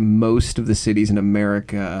that most of the cities in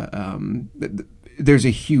America, there's a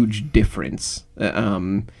huge difference.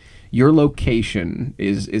 Your location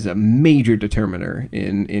is a major determiner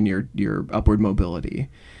in your upward mobility.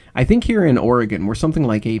 I think here in Oregon, we're something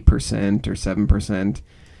like 8% or 7%,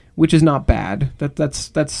 which is not bad.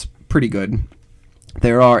 That's pretty good.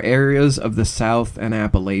 There are areas of the South and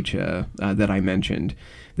Appalachia that I mentioned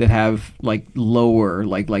that have like lower,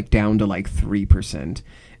 like down to like 3%.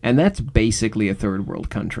 And that's basically a third world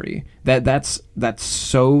country. That's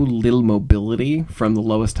so little mobility from the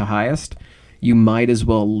lowest to highest. You might as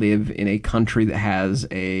well live in a country that has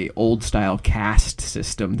a old style caste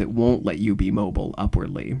system that won't let you be mobile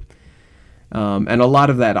upwardly. And a lot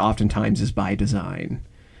of that oftentimes is by design.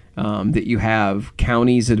 That you have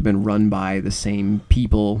counties that have been run by the same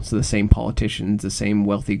people, so the same politicians, the same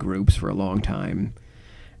wealthy groups for a long time.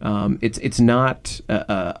 It's not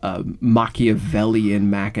a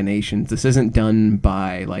Machiavellian machinations. This isn't done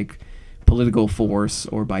by like political force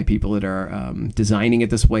or by people that are designing it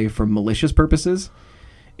this way for malicious purposes.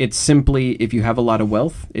 It's simply, if you have a lot of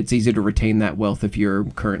wealth, it's easy to retain that wealth if you're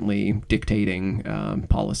currently dictating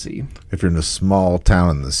policy. If you're in a small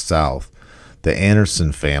town in the South, the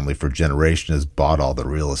Anderson family for generations has bought all the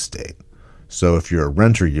real estate. So if you're a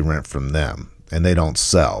renter, you rent from them, and they don't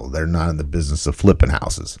sell. They're not in the business of flipping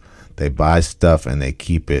houses. They buy stuff and they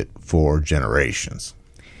keep it for generations.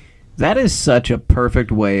 That is such a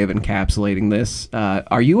perfect way of encapsulating this.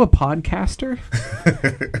 Are you a podcaster?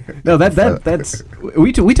 No, that's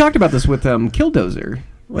we talked about this with Killdozer.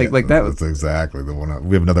 Like that. That's exactly the one.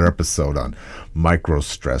 We have another episode on micro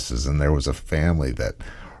stresses, and there was a family that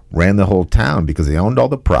ran the whole town because they owned all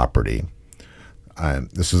the property.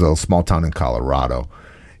 This was a small town in Colorado,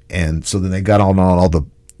 and so then they got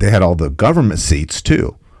they had all the government seats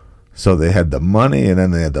too. So they had the money and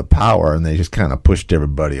then they had the power, and they just kind of pushed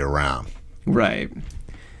everybody around. Right.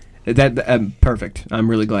 That perfect. I'm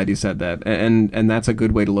really glad you said that, and that's a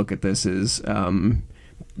good way to look at this. Is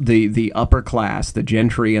the upper class, the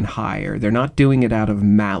gentry and higher, they're not doing it out of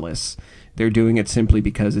malice. They're doing it simply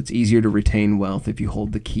because it's easier to retain wealth if you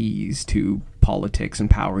hold the keys to politics and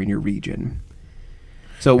power in your region.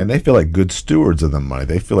 And they feel like good stewards of the money.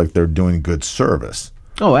 They feel like they're doing good service.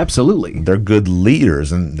 Oh, absolutely. They're good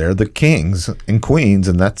leaders, and they're the kings and queens,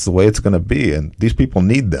 and that's the way it's going to be. And these people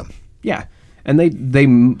need them. Yeah, and they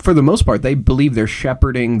for the most part, they believe they're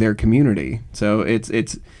shepherding their community. So it's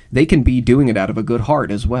they can be doing it out of a good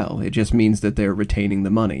heart as well. It just means that they're retaining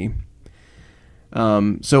the money.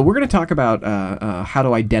 So we're going to talk about how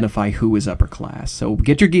to identify who is upper class. So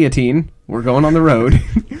get your guillotine. We're going on the road.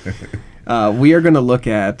 We are going to look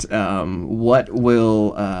at what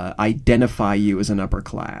will identify you as an upper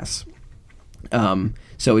class.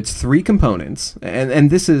 So it's 3 components, and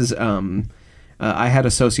this is I had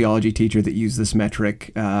a sociology teacher that used this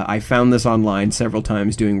metric. I found this online several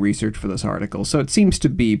times doing research for this article, so it seems to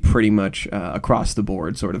be pretty much across the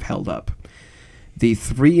board sort of held up. The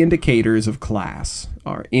 3 indicators of class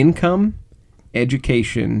are income,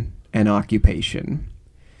 education, and occupation.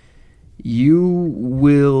 You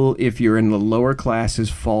will, if you're in the lower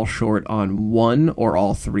classes, fall short on one or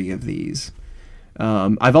all 3 of these.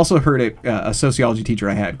 I've also heard it, a sociology teacher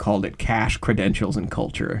I had called it cash, credentials, and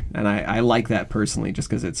culture. And I like that personally just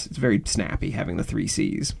because it's very snappy having the 3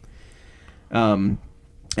 C's. And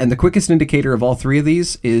the quickest indicator of all 3 of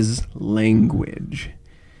these is language.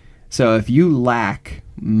 So if you lack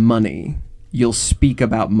money, you'll speak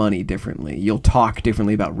about money differently. You'll talk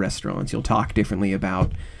differently about restaurants. You'll talk differently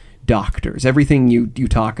about doctors. Everything you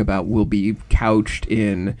talk about will be couched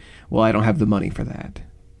in, well, I don't have the money for that.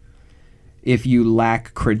 If you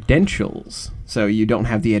lack credentials, so you don't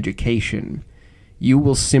have the education, you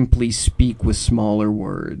will simply speak with smaller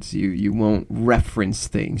words. You won't reference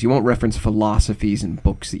things. You won't reference philosophies and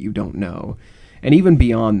books that you don't know. And even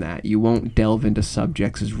beyond that, you won't delve into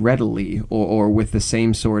subjects as readily or with the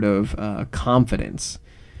same sort of confidence.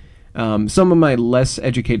 Some of my less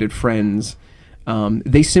educated friends,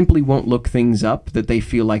 they simply won't look things up that they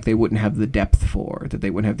feel like they wouldn't have the depth for, that they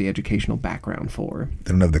wouldn't have the educational background for.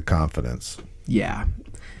 They don't have the confidence. Yeah.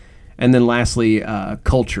 And then lastly,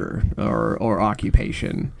 culture or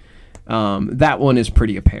occupation. That one is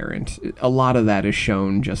pretty apparent. A lot of that is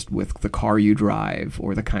shown just with the car you drive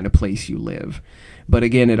or the kind of place you live. But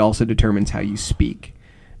again, it also determines how you speak.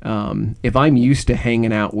 If I'm used to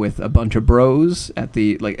hanging out with a bunch of bros at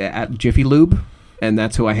Jiffy Lube, and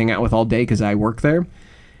that's who I hang out with all day because I work there,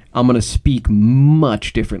 I'm going to speak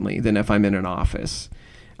much differently than if I'm in an office.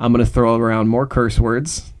 I'm going to throw around more curse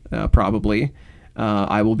words, probably.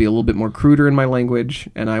 I will be a little bit more cruder in my language,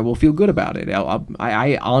 and I will feel good about it.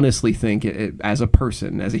 I honestly think, as a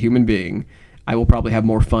person, as a human being, I will probably have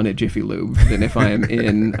more fun at Jiffy Lube than if I am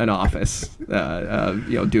in an office,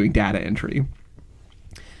 doing data entry.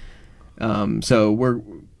 So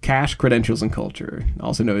cash, credentials, and culture,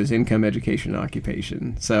 also known as income, education, and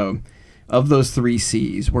occupation. So of those 3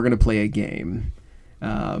 C's, we're going to play a game.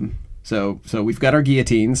 So we've got our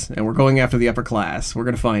guillotines, and we're going after the upper class. We're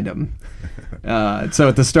going to find them. So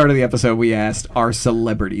at the start of the episode, we asked, are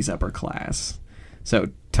celebrities upper class? So,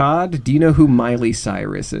 Todd, do you know who Miley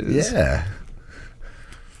Cyrus is? Yeah.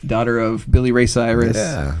 Daughter of Billy Ray Cyrus.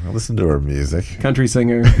 Yeah, I listen to her music. Country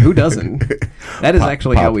singer. Who doesn't? That is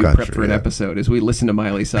actually how we country, prep for an episode, is we listen to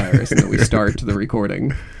Miley Cyrus and then we start the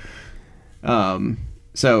recording.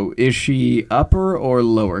 So is she upper or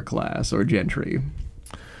lower class or gentry?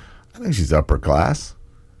 I think she's upper class.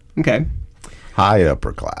 Okay. High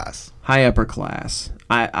upper class. High upper class.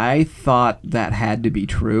 I thought that had to be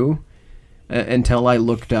true until I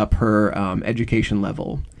looked up her education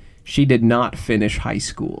level. She did not finish high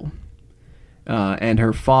school. And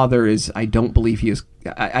her father is, I don't believe he is,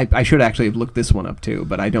 I should actually have looked this one up too,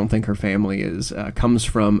 but I don't think her family is comes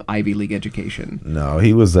from Ivy League education. No,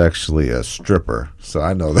 he was actually a stripper, so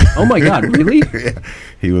I know that. Oh my God, really? Yeah,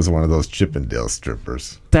 he was one of those Chippendale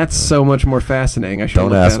strippers. That's so much more fascinating. I should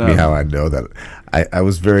Don't ask me how I know that. I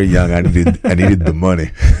was very young. I needed the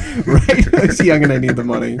money. Right, I was young and I need the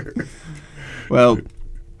money. Well,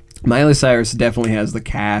 Miley Cyrus definitely has the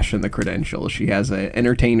cash and the credentials. She has an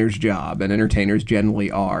entertainer's job, and entertainers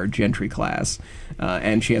generally are gentry class,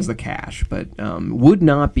 and she has the cash, but would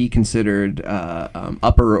not be considered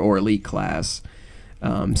upper or elite class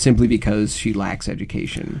simply because she lacks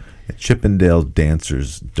education. Chippendale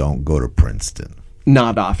dancers don't go to Princeton.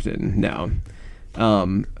 Not often, no.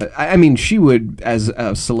 I mean, she would, as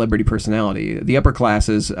a celebrity personality, the upper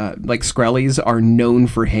classes, like Skrellies, are known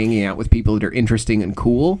for hanging out with people that are interesting and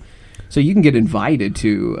cool. So you can get invited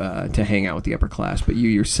to hang out with the upper class, but you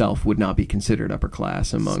yourself would not be considered upper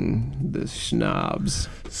class among the snobs.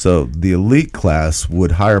 So the elite class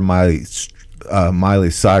would hire Miley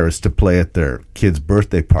Cyrus to play at their kid's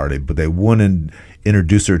birthday party, but they wouldn't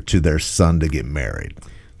introduce her to their son to get married.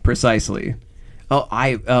 Precisely.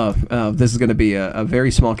 Oh, this is going to be a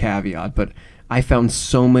very small caveat, but I found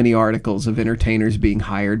so many articles of entertainers being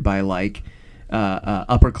hired by like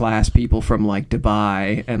upper class people from like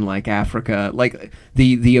Dubai and like Africa. Like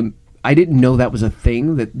I didn't know that was a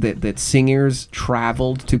thing that singers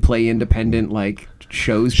traveled to play independent like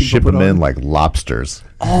shows. People Ship put them on in like lobsters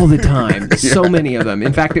all the time. So many of them.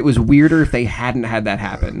 In fact, it was weirder if they hadn't had that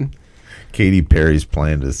happen. Katy Perry's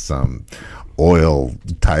playing to some oil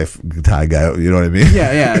Thai guy, you know what I mean?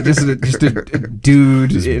 Yeah, just a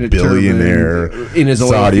dude, just in a billionaire turban, in his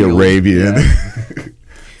Saudi oil field. Arabian. Yeah.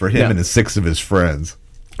 For him and 6 of his friends.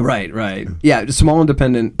 Right. Yeah, small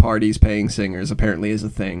independent parties paying singers apparently is a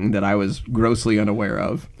thing that I was grossly unaware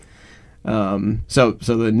of. So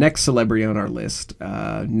the next celebrity on our list,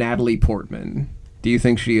 Natalie Portman. Do you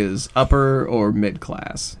think she is upper or mid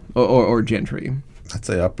class or gentry? I'd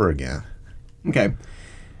say upper again. Okay.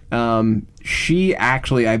 She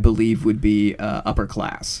actually, I believe, would be upper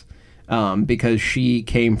class because she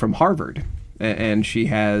came from Harvard and she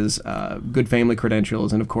has good family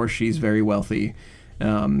credentials, and of course she's very wealthy.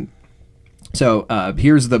 So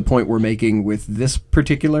here's the point we're making with this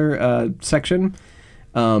particular section.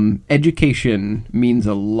 Education means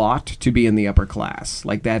a lot to be in the upper class.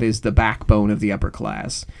 Like, that is the backbone of the upper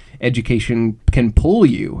class. Education can pull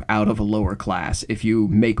you out of a lower class if you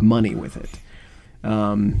make money with it.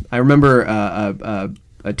 I remember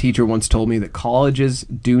a teacher once told me that colleges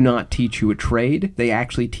do not teach you a trade. They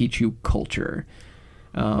actually teach you culture.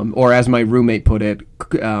 Or as my roommate put it,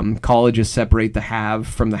 colleges separate the have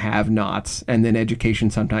from the have-nots, and then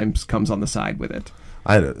education sometimes comes on the side with it.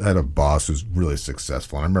 I had a boss who's really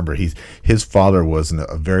successful. And I remember his father was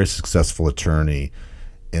a very successful attorney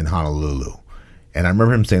in Honolulu. And I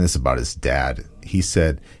remember him saying this about his dad. He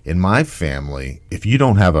said, in my family, if you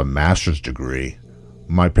don't have a master's degree,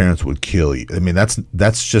 my parents would kill you. I mean,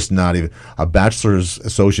 that's just not even, a bachelor's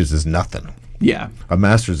associate's is nothing. Yeah. A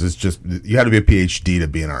master's is just, you had to be a PhD to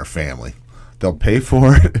be in our family. They'll pay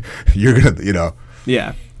for it. You're going to,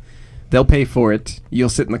 Yeah. They'll pay for it. You'll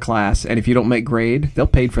sit in the class, and if you don't make grade, they'll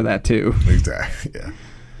pay for that too. Exactly, yeah.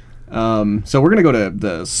 So we're going to go to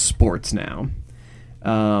the sports now.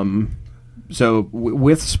 So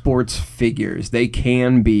with sports figures, they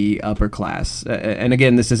can be upper class. And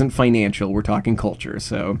again, this isn't financial. We're talking culture.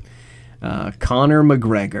 So Conor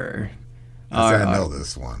McGregor. I know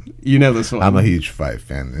this one. You know this one. I'm a huge fight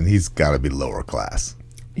fan, and he's got to be lower class.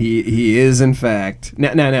 He is, in fact.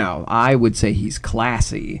 Now, I would say he's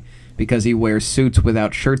classy because he wears suits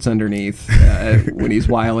without shirts underneath when he's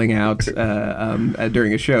wiling out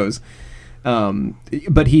during his shows.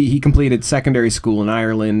 But he completed secondary school in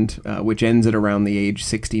Ireland, which ends at around the age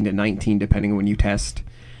 16 to 19, depending on when you test.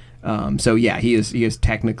 So yeah, he is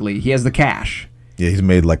technically, he has the cash. Yeah, he's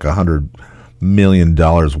made like $100 million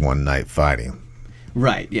one night fighting.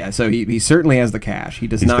 Right, yeah, so he certainly has the cash. He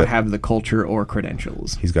does not have the culture or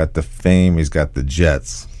credentials. He's got the fame, he's got the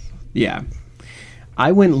jets. Yeah.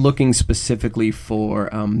 I went looking specifically for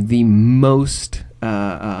the most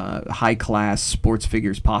high-class sports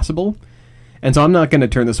figures possible. And so I'm not going to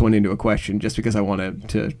turn this one into a question just because I wanted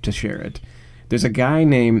to share it. There's a guy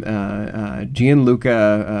named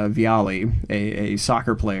Gianluca Vialli, a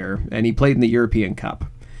soccer player, and he played in the European Cup.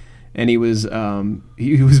 And he was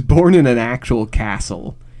born in an actual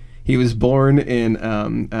castle. He was born in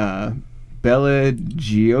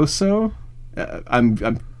Belagioso.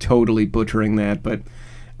 I'm totally butchering that, but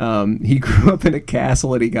he grew up in a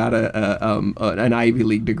castle and he got an Ivy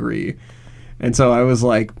League degree. And so I was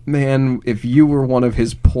like, man, if you were one of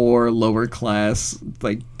his poor lower class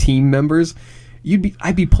like team members,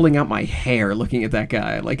 I'd be pulling out my hair looking at that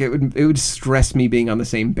guy. Like it would stress me being on the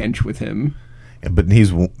same bench with him. But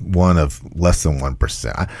he's one of less than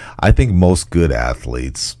 1%. I think most good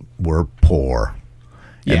athletes were poor.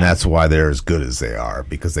 Yeah. And that's why they're as good as they are,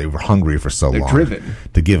 because they were hungry for so long. They're driven.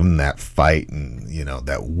 To give them that fight and,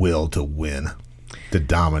 that will to win, to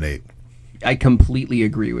dominate. I completely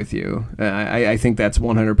agree with you. I think that's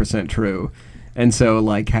 100% true. And so,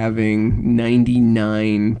 like, having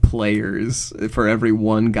 99 players for every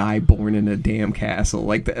one guy born in a damn castle,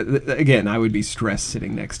 like, again, I would be stressed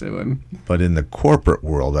sitting next to him. But in the corporate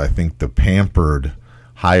world, I think the pampered,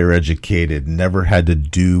 higher educated, never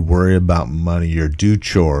had to worry about money or do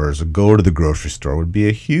chores or go to the grocery store would be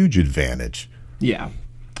a huge advantage. Yeah.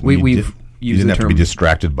 You didn't have to be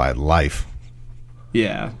distracted by life.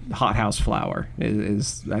 Yeah. Hothouse flower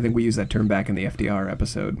is I think we used that term back in the FDR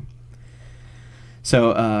episode.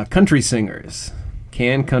 So, country singers.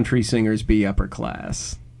 Can country singers be upper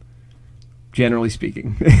class? Generally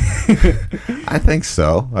speaking. I think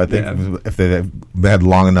so. I think if they had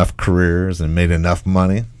long enough careers and made enough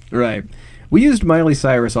money. Right. We used Miley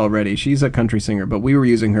Cyrus already. She's a country singer, but we were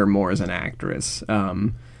using her more as an actress.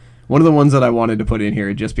 One of the ones that I wanted to put in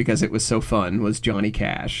here just because it was so fun was Johnny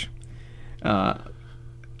Cash.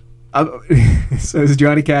 So is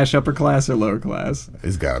Johnny Cash upper class or lower class?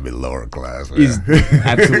 He's got to be lower class. Man. He's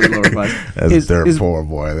absolutely lower class. That's their poor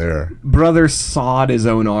boy there. Brother sawed his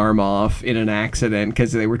own arm off in an accident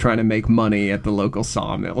because they were trying to make money at the local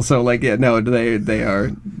sawmill. So, like, yeah, no, they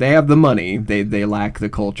have the money. They lack the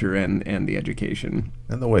culture and the education.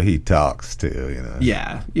 And the way he talks too,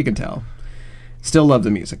 Yeah, you can tell. Still love the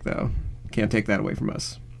music though. Can't take that away from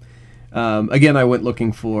us. Again, I went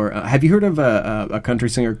looking for... have you heard of a country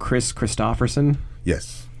singer, Chris Christopherson?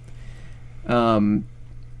 Yes. I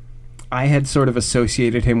had sort of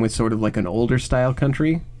associated him with sort of like an older style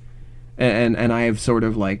country. And I have sort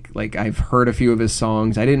of like I've heard a few of his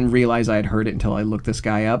songs. I didn't realize I had heard it until I looked this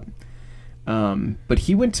guy up. But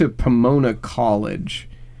he went to Pomona College,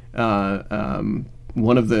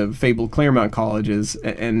 one of the fabled Claremont colleges,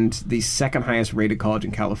 and the second highest rated college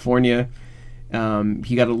in California.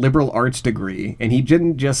 He got a liberal arts degree, and he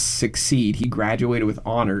didn't just succeed. He graduated with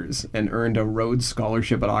honors and earned a Rhodes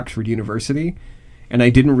Scholarship at Oxford University. And I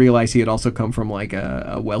didn't realize he had also come from like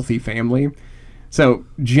a wealthy family. So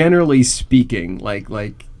generally speaking, like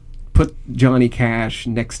put Johnny Cash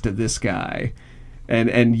next to this guy,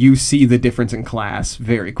 and you see the difference in class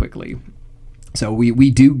very quickly. So we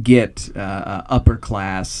do get upper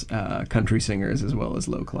class country singers as well as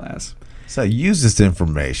low class. So use this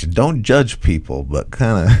information. Don't judge people, but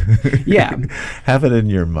kind of have it in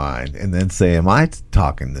your mind, and then say, "Am I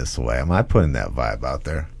talking this way? Am I putting that vibe out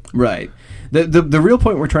there?" Right. The real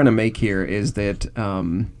point we're trying to make here is that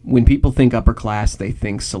when people think upper class, they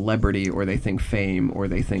think celebrity, or they think fame, or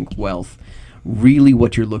they think wealth. Really,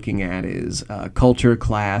 what you're looking at is culture,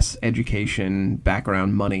 class, education,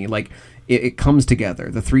 background, money. Like it comes together.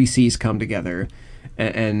 The 3 C's come together.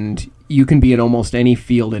 And you can be in almost any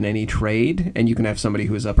field in any trade, and you can have somebody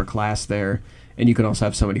who is upper class there, and you can also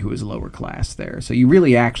have somebody who is lower class there. So you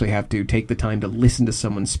really actually have to take the time to listen to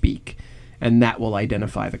someone speak, and that will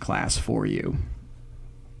identify the class for you.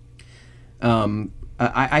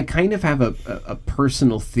 I kind of have a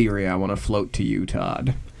personal theory I want to float to you,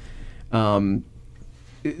 Todd.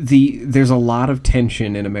 There's a lot of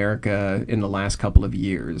tension in America in the last couple of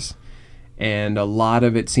years. And a lot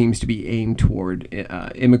of it seems to be aimed toward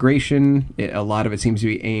immigration. A lot of it seems to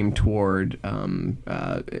be aimed toward,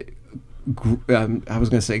 I was going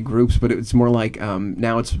to say groups, but it's more like,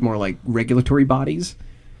 now it's more like regulatory bodies.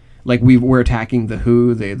 Like we're attacking the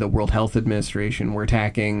WHO, the World Health Administration. We're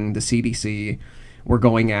attacking the CDC. We're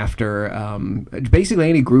going after basically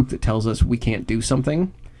any group that tells us we can't do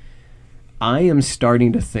something. I am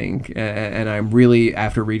starting to think, and I'm really,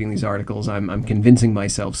 after reading these articles, I'm convincing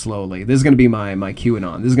myself slowly. This is going to be my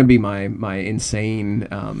QAnon. This is going to be my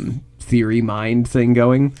insane theory mind thing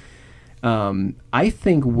going. I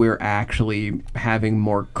think we're actually having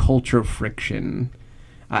more culture friction.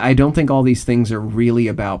 I don't think all these things are really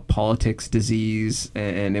about politics, disease,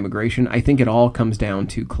 and immigration. I think it all comes down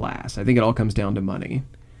to class. I think it all comes down to money.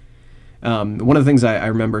 One of the things I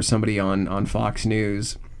remember somebody on Fox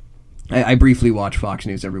News, I briefly watch Fox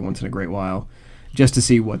News every once in a great while just to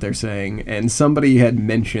see what they're saying, and somebody had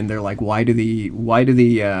mentioned, they're like, why do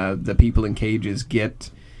the people in cages get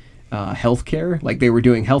health care? Like, they were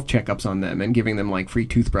doing health checkups on them and giving them like free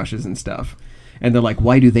toothbrushes and stuff, and they're like,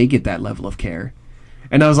 why do they get that level of care?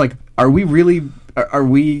 And I was like, are we really are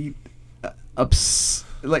we are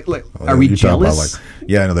we jealous?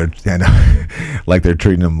 Like they're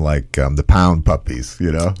treating them like the pound puppies,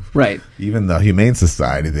 you know? Right. Even the Humane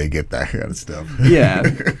Society, they get that kind of stuff. Yeah,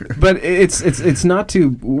 but it's not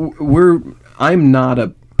to. I'm not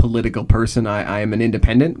a political person. I am an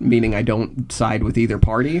independent, meaning I don't side with either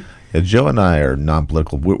party. Yeah, Joe and I are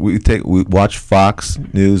non-political. We watch Fox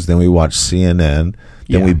News, then we watch CNN,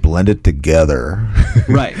 then we blend it together.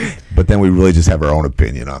 Right. But then we really just have our own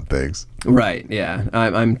opinion on things. Right, yeah.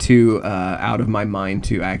 I'm too out of my mind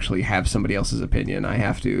to actually have somebody else's opinion. I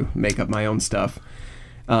have to make up my own stuff.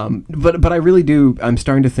 But I really do. I'm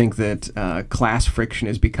starting to think that class friction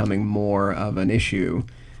is becoming more of an issue,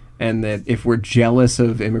 and that if we're jealous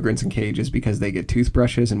of immigrants in cages because they get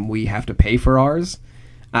toothbrushes and we have to pay for ours,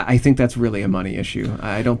 I think that's really a money issue.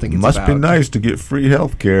 I don't think it's Must be nice to get free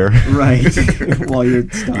health care. Right. While you're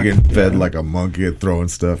stuck. You're getting fed like a monkey and throwing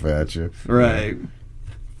stuff at you. Right.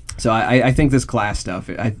 So I think this class stuff,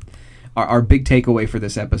 our big takeaway for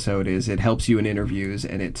this episode is it helps you in interviews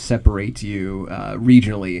and it separates you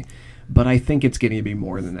regionally. But I think it's getting to be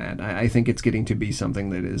more than that. I think it's getting to be something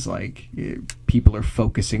that is like people are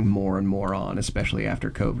focusing more and more on, especially after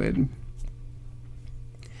COVID.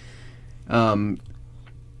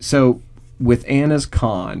 So with Anna's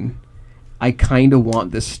con, I kind of want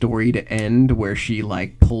this story to end where she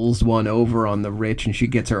like pulls one over on the rich and she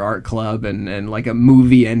gets her art club and like a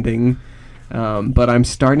movie ending. But I'm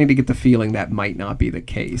starting to get the feeling that might not be the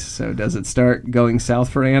case. So does it start going south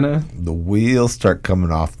for Anna? The wheels start coming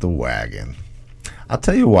off the wagon. I'll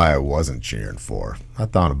tell you why I wasn't cheering for her. I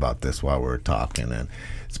thought about this while we were talking, and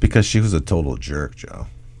it's because she was a total jerk, Joe.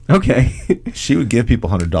 Okay. She would give people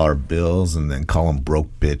 $100 bills and then call them broke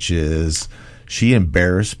bitches. She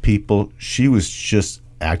embarrassed people. She was just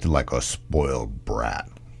acted like a spoiled brat.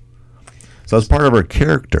 So it's part of her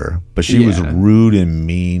character, but she was rude and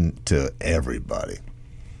mean to everybody.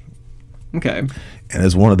 Okay. And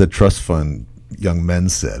as one of the trust fund young men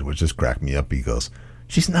said, which just cracked me up, he goes,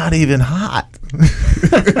 "She's not even hot."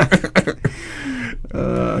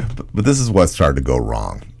 But this is what started to go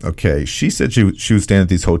wrong. Okay, she said she would stand at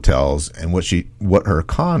these hotels, and what her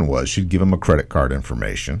con was, she'd give them a credit card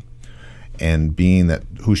information. And being that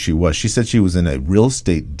who she was, she said she was in a real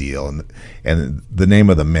estate deal, and the name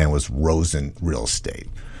of the man was Rosen Real Estate.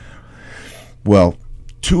 Well,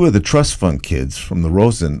 two of the trust fund kids from the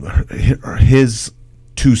Rosen, his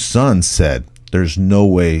two sons said, "There's no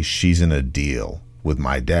way she's in a deal with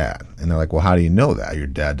my dad." And they're like, "Well, how do you know that? Your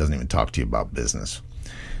dad doesn't even talk to you about business."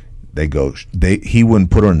 He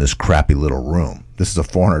wouldn't put her in this crappy little room. This is a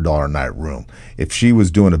 $400 a night room. If she was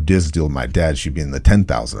doing a business deal with my dad, she'd be in the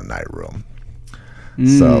 $10,000 a night room.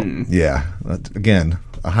 So yeah, again,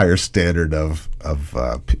 a higher standard of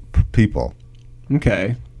people.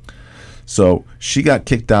 Okay. So she got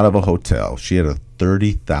kicked out of a hotel. She had a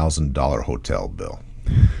 $30,000 hotel bill.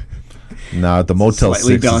 Now at the Motel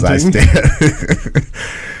 6 as I stand,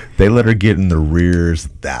 they let her get in the rears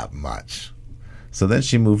that much. So then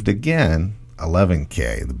she moved again,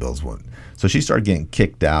 $11K, the bills went. So she started getting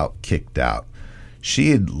kicked out. She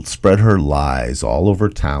had spread her lies all over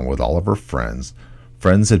town with all of her friends.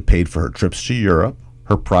 Friends had paid for her trips to Europe,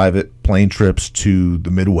 her private plane trips to the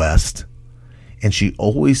Midwest, and she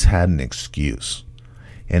always had an excuse.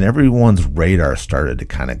 And everyone's radar started to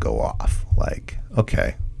kind of go off. Like,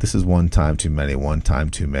 okay, this is one time too many.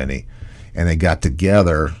 And they got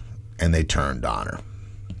together and they turned on her.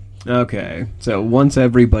 Okay, so once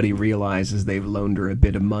everybody realizes they've loaned her a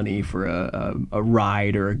bit of money for a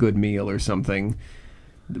ride or a good meal or something,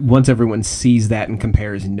 once everyone sees that and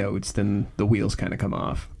compares notes, then the wheels kind of come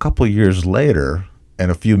off. A couple of years later,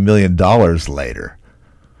 and a few $1 million later.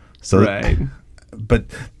 So, right. But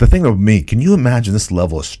the thing with me, can you imagine this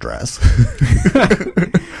level of stress?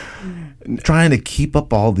 Trying to keep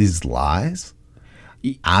up all these lies?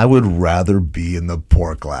 I would rather be in the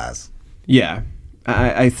poor class. Yeah.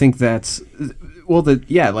 I think that's well, the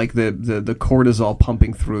cortisol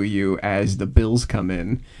pumping through you as the bills come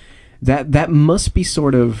in. That must be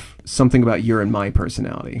sort of something about your and my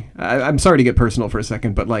personality. I'm sorry to get personal for a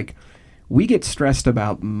second, but like we get stressed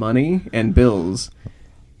about money and bills.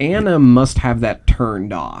 Anna must have that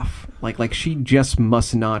turned off. Like she just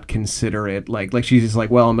must not consider it. Like she's just like,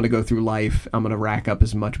 well, I'm gonna go through life. I'm gonna rack up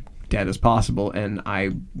as much debt as possible, and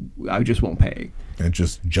I just won't pay. And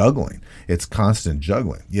just juggling. It's constant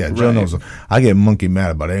juggling. Yeah, Joe knows. I get monkey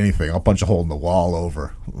mad about anything. I'll punch a hole in the wall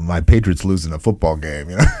over my Patriots losing a football game.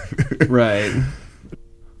 You know? Right.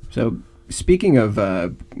 So speaking of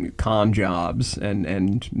con jobs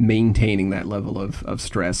and maintaining that level of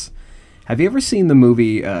stress, have you ever seen the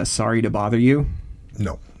movie Sorry to Bother You?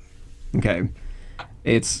 No. Okay.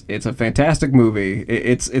 It's a fantastic movie.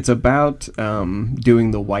 It's about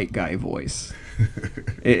doing the white guy voice.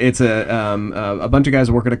 It's a bunch of guys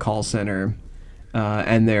work at a call center,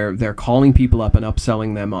 and they're calling people up and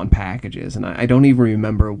upselling them on packages. And I don't even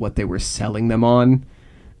remember what they were selling them on.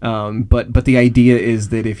 But the idea is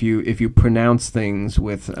that if you pronounce things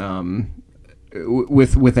with a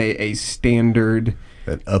standard,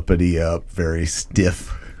 that uppity up, very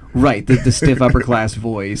stiff. Right, the stiff upper class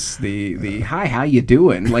voice, the hi, how you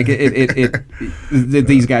doing? Like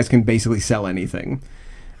these guys can basically sell anything.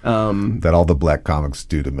 That all the black comics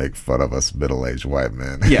do to make fun of us middle-aged white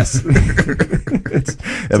men. Yes,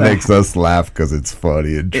 it makes us laugh because it's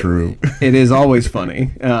funny and true. It is always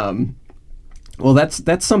funny. Well,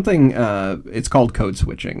 that's something. It's called code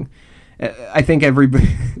switching. I think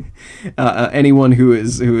anyone who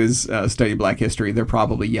is studied Black history, they're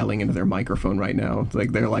probably yelling into their microphone right now.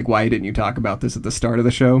 Like they're like, "Why didn't you talk about this at the start of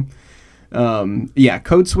the show?"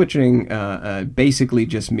 Code switching basically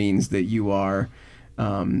just means that you are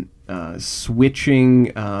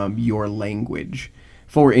switching your language.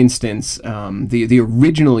 For instance, the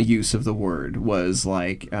original use of the word was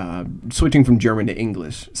like switching from German to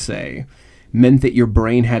English, say, meant that your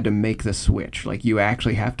brain had to make the switch. Like you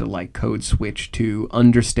actually have to like code switch to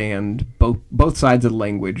understand both sides of the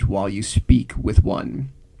language while you speak with one.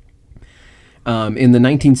 In the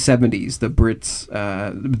 1970s,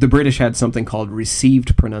 the British had something called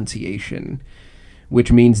received pronunciation,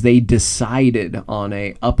 which means they decided on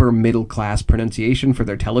a upper middle class pronunciation for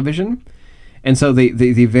their television. And so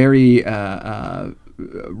the very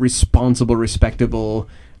responsible, respectable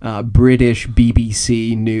British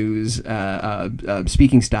BBC News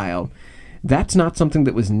speaking style, that's not something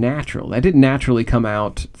that was natural. That didn't naturally come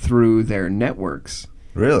out through their networks.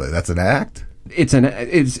 Really? That's an act? It's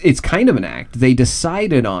kind of an act. They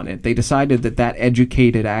decided on it. They decided that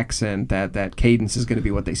educated accent, that cadence is going to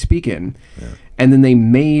be what they speak in. Yeah. And then they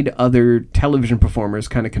made other television performers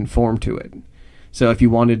kind of conform to it. So if you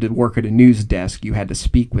wanted to work at a news desk, you had to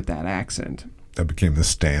speak with that accent. That became the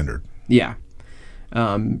standard. Yeah.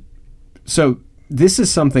 So this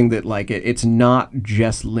is something that like it's not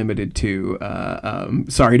just limited to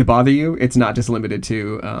sorry to bother you. It's not just limited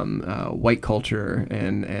to white culture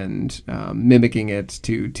and mimicking it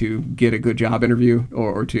to get a good job interview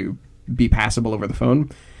or to be passable over the phone.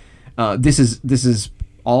 This is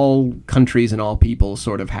all countries and all people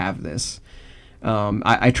sort of have this.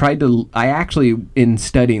 I actually in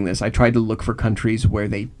studying this, I tried to look for countries where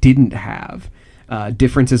they didn't have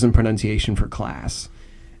differences in pronunciation for class.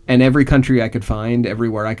 And every country I could find,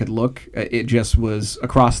 everywhere I could look, it just was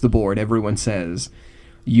across the board. Everyone says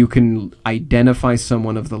you can identify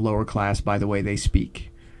someone of the lower class by the way they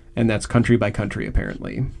speak. And that's country by country,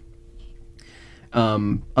 apparently.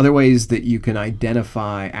 Other ways that you can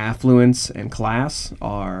identify affluence and class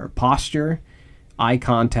are posture, eye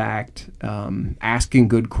contact, asking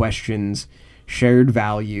good questions, shared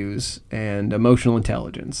values, and emotional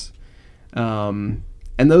intelligence.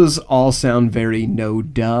 And those all sound very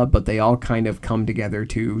no-duh, but they all kind of come together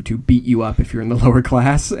to beat you up if you're in the lower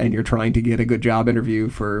class and you're trying to get a good job interview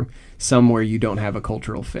for somewhere you don't have a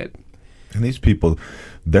cultural fit. And these people,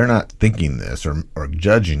 they're not thinking this or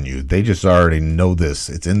judging you. They just already know this.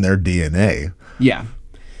 It's in their DNA. Yeah.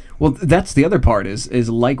 Well, that's the other part is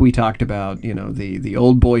like we talked about, you know, the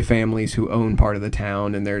old boy families who own part of the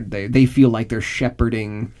town, and they feel like they're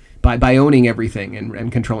shepherding by owning everything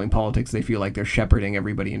and controlling politics. They feel like they're shepherding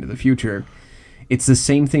everybody into the future. It's the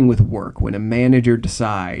same thing with work. When a manager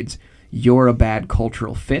decides you're a bad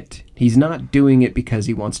cultural fit, he's not doing it because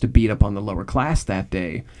he wants to beat up on the lower class that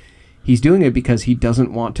day. He's doing it because he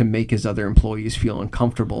doesn't want to make his other employees feel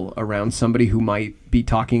uncomfortable around somebody who might be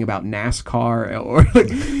talking about NASCAR or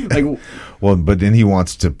like. Well, but then he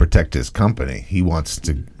wants to protect his company. He wants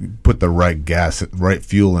to put the right gas, right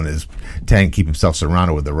fuel in his tank, keep himself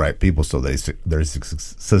surrounded with the right people so they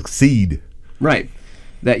succeed. Right.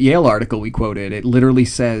 That Yale article we quoted, it literally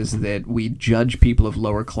says that we judge people of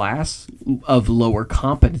lower class, of lower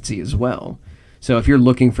competency as well. So if you're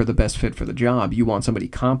looking for the best fit for the job, you want somebody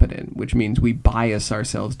competent, which means we bias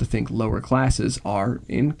ourselves to think lower classes are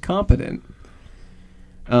incompetent.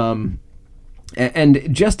 And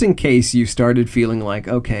just in case you started feeling like,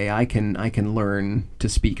 okay, I can learn to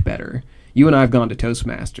speak better. You and I have gone to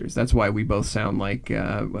Toastmasters. That's why we both sound like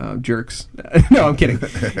jerks. No, I'm kidding.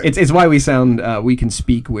 It's why we sound we can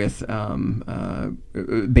speak with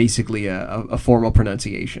basically a formal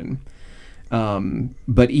pronunciation.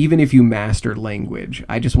 But even if you master language,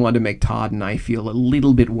 I just wanted to make Todd and I feel a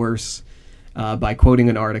little bit worse by quoting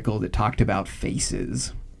an article that talked about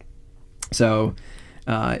faces. So,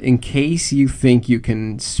 in case you think you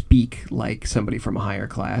can speak like somebody from a higher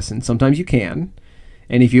class, and sometimes you can,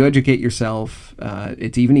 and if you educate yourself,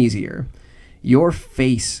 it's even easier. Your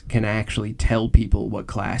face can actually tell people what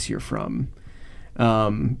class you're from.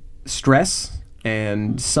 Stress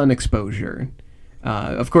and sun exposure.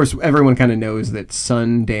 Of course, everyone kind of knows that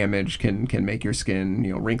sun damage can make your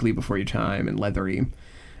skin, wrinkly before your time and leathery.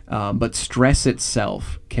 But stress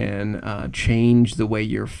itself can change the way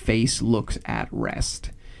your face looks at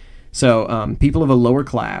rest. So people of a lower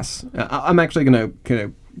class, I'm actually going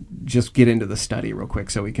to just get into the study real quick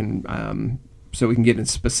so we can get into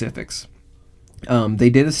specifics. They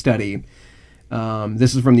did a study.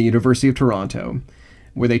 This is from the University of Toronto,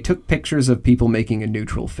 where they took pictures of people making a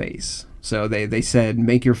neutral face. So they said,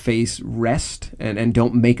 make your face rest and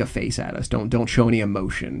don't make a face at us. Don't show any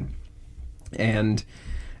emotion. And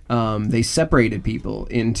they separated people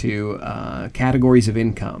into categories of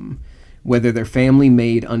income, whether their family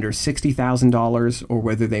made under $60,000 or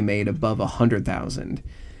whether they made above $100,000.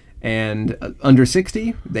 And under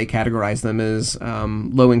 60, they categorized them as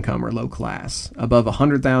low income or low class. Above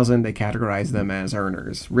 100,000, they categorized them as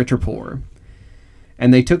earners, rich or poor.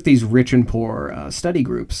 And they took these rich and poor study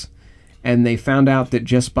groups, and they found out that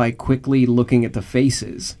just by quickly looking at the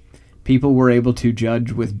faces, people were able to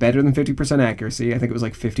judge with better than 50% accuracy, I think it was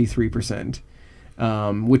like 53%,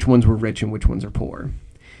 which ones were rich and which ones are poor.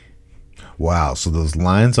 Wow, so those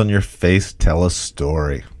lines on your face tell a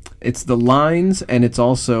story. It's the lines, and it's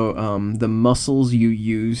also the muscles you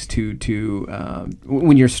use to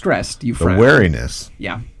when you're stressed, you frown. The wariness.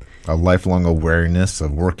 Yeah. A lifelong awareness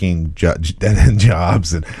of working dead-end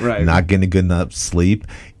jobs and not getting good enough sleep,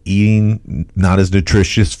 eating not as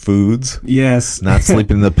nutritious foods. Yes. Not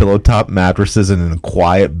sleeping in the pillow top mattresses and in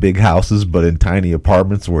quiet big houses, but in tiny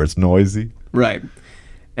apartments where it's noisy. Right.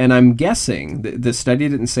 And I'm guessing, the study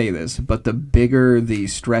didn't say this, but the bigger the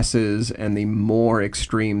stresses and the more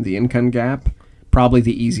extreme the income gap, probably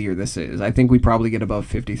the easier this is. I think we probably get above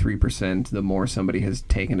 53% the more somebody has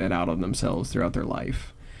taken it out on themselves throughout their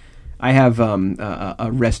life. I have a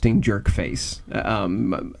resting jerk face.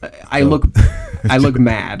 I look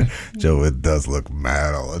mad. Joe, it does look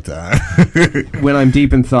mad all the time. When I'm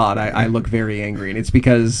deep in thought, I look very angry, and it's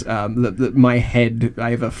because my head, I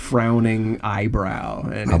have a frowning eyebrow,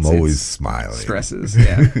 and I'm always smiling. Stresses,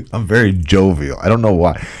 yeah. I'm very jovial. I don't know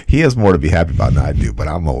why. He has more to be happy about than I do, but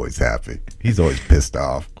I'm always happy. He's always pissed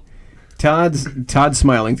off. Todd's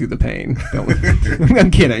smiling through the pain.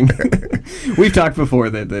 I'm kidding. We've talked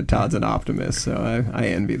before that Todd's an optimist, so I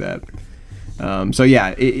envy that. So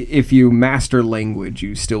yeah, if you master language,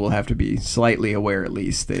 you still will have to be slightly aware, at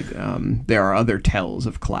least, that there are other tells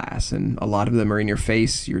of class, and a lot of them are in your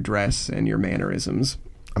face, your dress, and your mannerisms.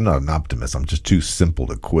 I'm not an optimist. I'm just too simple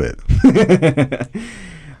to quit.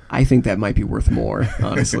 I think that might be worth more,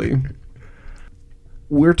 honestly.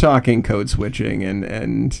 We're talking code switching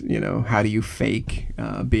and how do you fake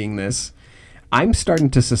being this. I'm starting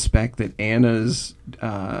to suspect that Anna's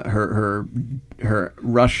her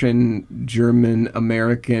Russian, German,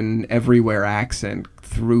 American, everywhere accent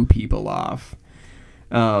threw people off,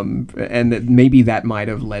 and that maybe that might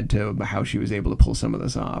have led to how she was able to pull some of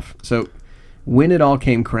this off. So when it all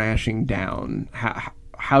came crashing down,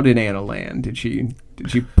 how did Anna land? Did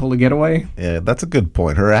she pull a getaway? Yeah, that's a good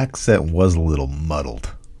point. Her accent was a little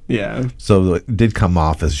muddled. Yeah. So it did come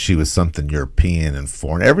off as she was something European and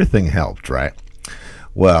foreign. Everything helped, right?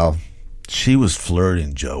 Well, she was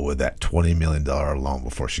flirting, Joe, with that $20 million loan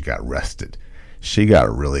before she got arrested. She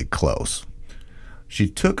got really close. She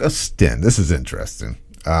took a stint. This is interesting.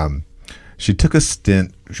 She took a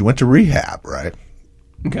stint. She went to rehab, right?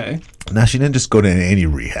 Okay. Now, she didn't just go to any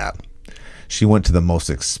rehab. She went to the most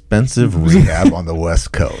expensive rehab on the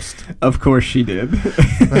West Coast. Of course she did.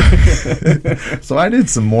 So I did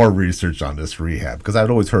some more research on this rehab because I'd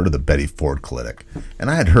always heard of the Betty Ford Clinic. And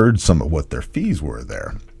I had heard some of what their fees were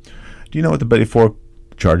there. Do you know what the Betty Ford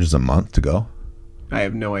charges a month to go? I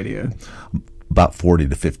have no idea. about 40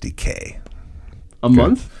 to 50K A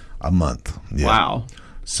month? a month. Yeah. Wow.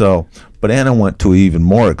 So, but Anna went to an even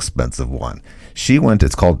more expensive one. She went,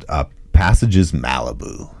 it's called Passages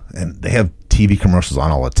Malibu. And they have TV commercials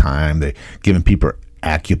on all the time. They're giving people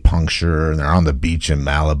acupuncture, and they're on the beach in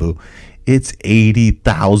Malibu. It's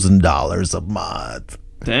 $80,000 a month.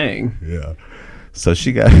 Dang. Yeah. So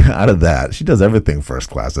she got out of that. She does everything first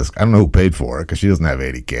class. I don't know who paid for it because she doesn't have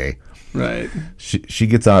 80K. Right. She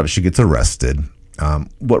gets out. She gets arrested.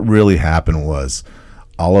 What really happened was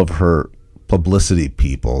all of her publicity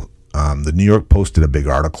people, the New York posted a big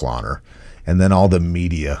article on her, and then all the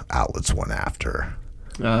media outlets went after her.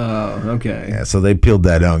 Oh, okay. Yeah, so they peeled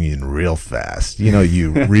that onion real fast. You know,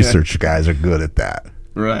 you research guys are good at that.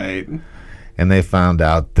 Right. And they found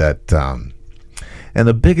out that, and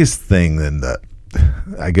the biggest thing then that,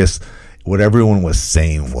 I guess what everyone was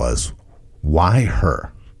saying was, why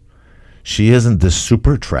her? She isn't this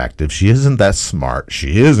super attractive. She isn't that smart.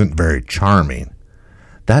 She isn't very charming.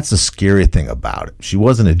 That's the scary thing about it. She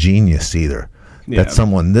wasn't a genius either. Yeah. That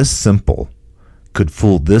someone this simple could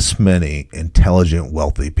fool this many intelligent,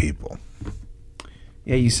 wealthy people.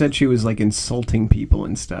 Yeah, you said she was like insulting people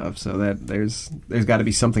and stuff, so that there's got to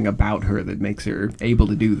be something about her that makes her able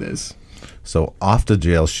to do this. So off to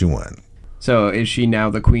jail she went. So is she now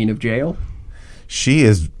the queen of jail? She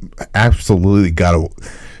is absolutely got to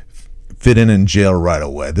fit in jail right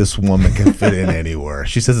away. This woman can fit in anywhere.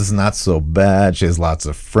 She says it's not so bad. She has lots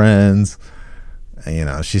of friends. And, you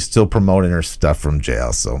know, she's still promoting her stuff from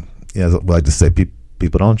jail. So, yeah, I like to say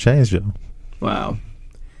people don't change, Joe. Wow.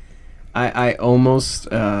 I almost,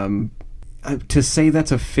 to say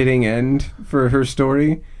that's a fitting end for her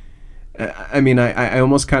story, I mean, I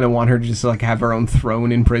almost kind of want her to just like have her own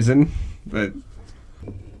throne in prison, but...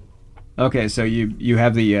 Okay, so you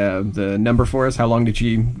have the number for us. How long did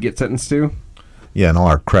she get sentenced to? Yeah, in all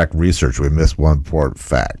our crack research, we missed one important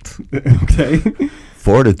fact. Okay.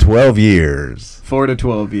 4 to 12 years. 4 to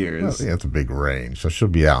 12 years. Well, yeah, that's a big range. So she'll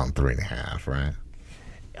be out in 3.5, right?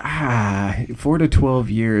 4 to 12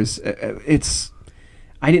 years.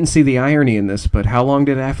 I didn't see the irony in this, but how long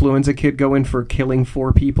did Affluenza Kid go in for killing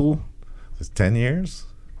 4 people? It's 10 years?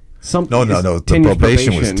 No. The 10 years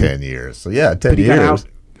probation was 10 years. So, yeah, 10 but he years. Got out,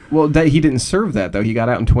 well, he didn't serve that, though. He got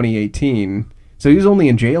out in 2018. So he was only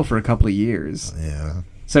in jail for a couple of years. Yeah.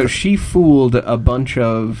 So she fooled a bunch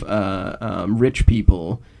of rich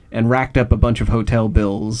people and racked up a bunch of hotel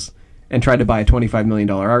bills and tried to buy a $25 million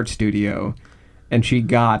art studio. And she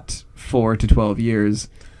got 4 to 12 years.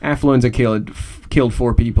 Affluenza killed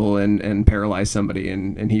 4 people and paralyzed somebody,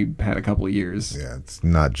 and he had a couple of years. Yeah, it's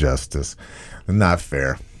not justice. Not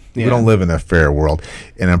fair. Yeah. We don't live in a fair world.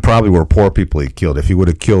 And it probably were poor people he killed. If he would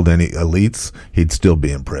have killed any elites, he'd still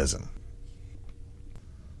be in prison.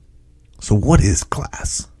 So what is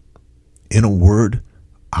class? In a word,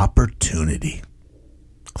 opportunity.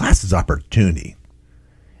 Class is opportunity.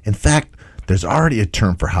 In fact, there's already a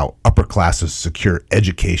term for how upper classes secure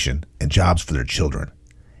education and jobs for their children.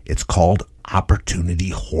 It's called opportunity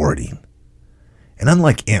hoarding. And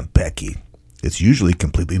unlike Aunt Becky, it's usually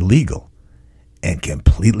completely legal and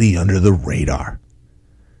completely under the radar.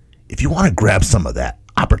 If you want to grab some of that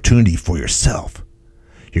opportunity for yourself,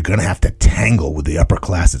 you're going to have to tangle with the upper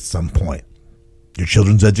class at some point. Your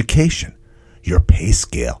children's education, your pay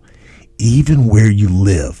scale, even where you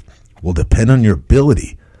live will depend on your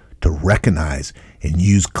ability to recognize and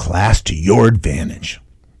use class to your advantage.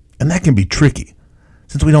 And that can be tricky,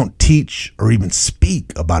 since we don't teach or even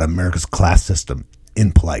speak about America's class system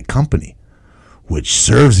in polite company, which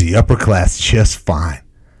serves the upper class just fine,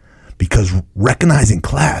 because recognizing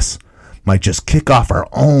class might just kick off our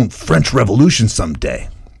own French Revolution someday.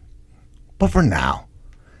 But for now,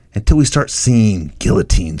 until we start seeing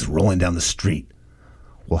guillotines rolling down the street,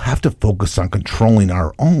 we'll have to focus on controlling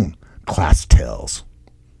our own class tells.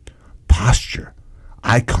 Posture,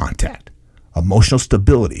 eye contact, emotional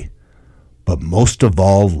stability, but most of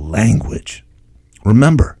all, language.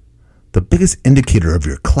 Remember, the biggest indicator of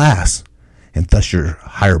your class, and thus your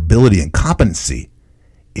higher ability and competency,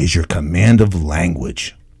 is your command of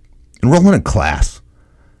language. Enroll in a class,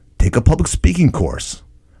 take a public speaking course,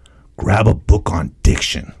 grab a book on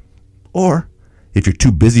diction, or if you're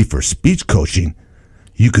too busy for speech coaching,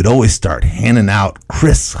 you could always start handing out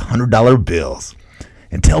crisp $100 bills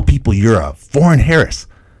and tell people you're a foreign Harris.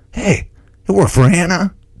 Hey, it worked for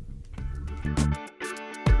Hannah.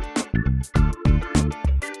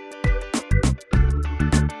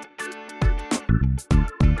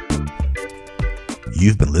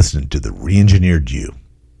 You've been listening to The Re-Engineered You.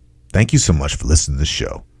 Thank you so much for listening to the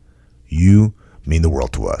show. You mean the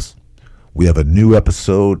world to us. We have a new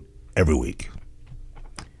episode every week.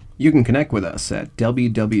 You can connect with us at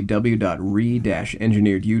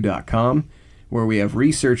www.re-engineeredyou.com, where we have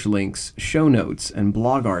research links, show notes, and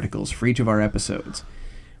blog articles for each of our episodes.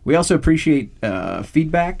 We also appreciate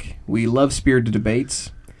feedback. We love spirited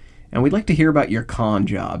debates. And we'd like to hear about your con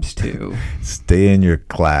jobs, too. Stay in your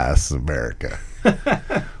class, America.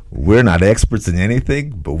 We're not experts in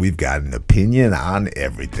anything, but we've got an opinion on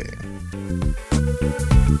everything.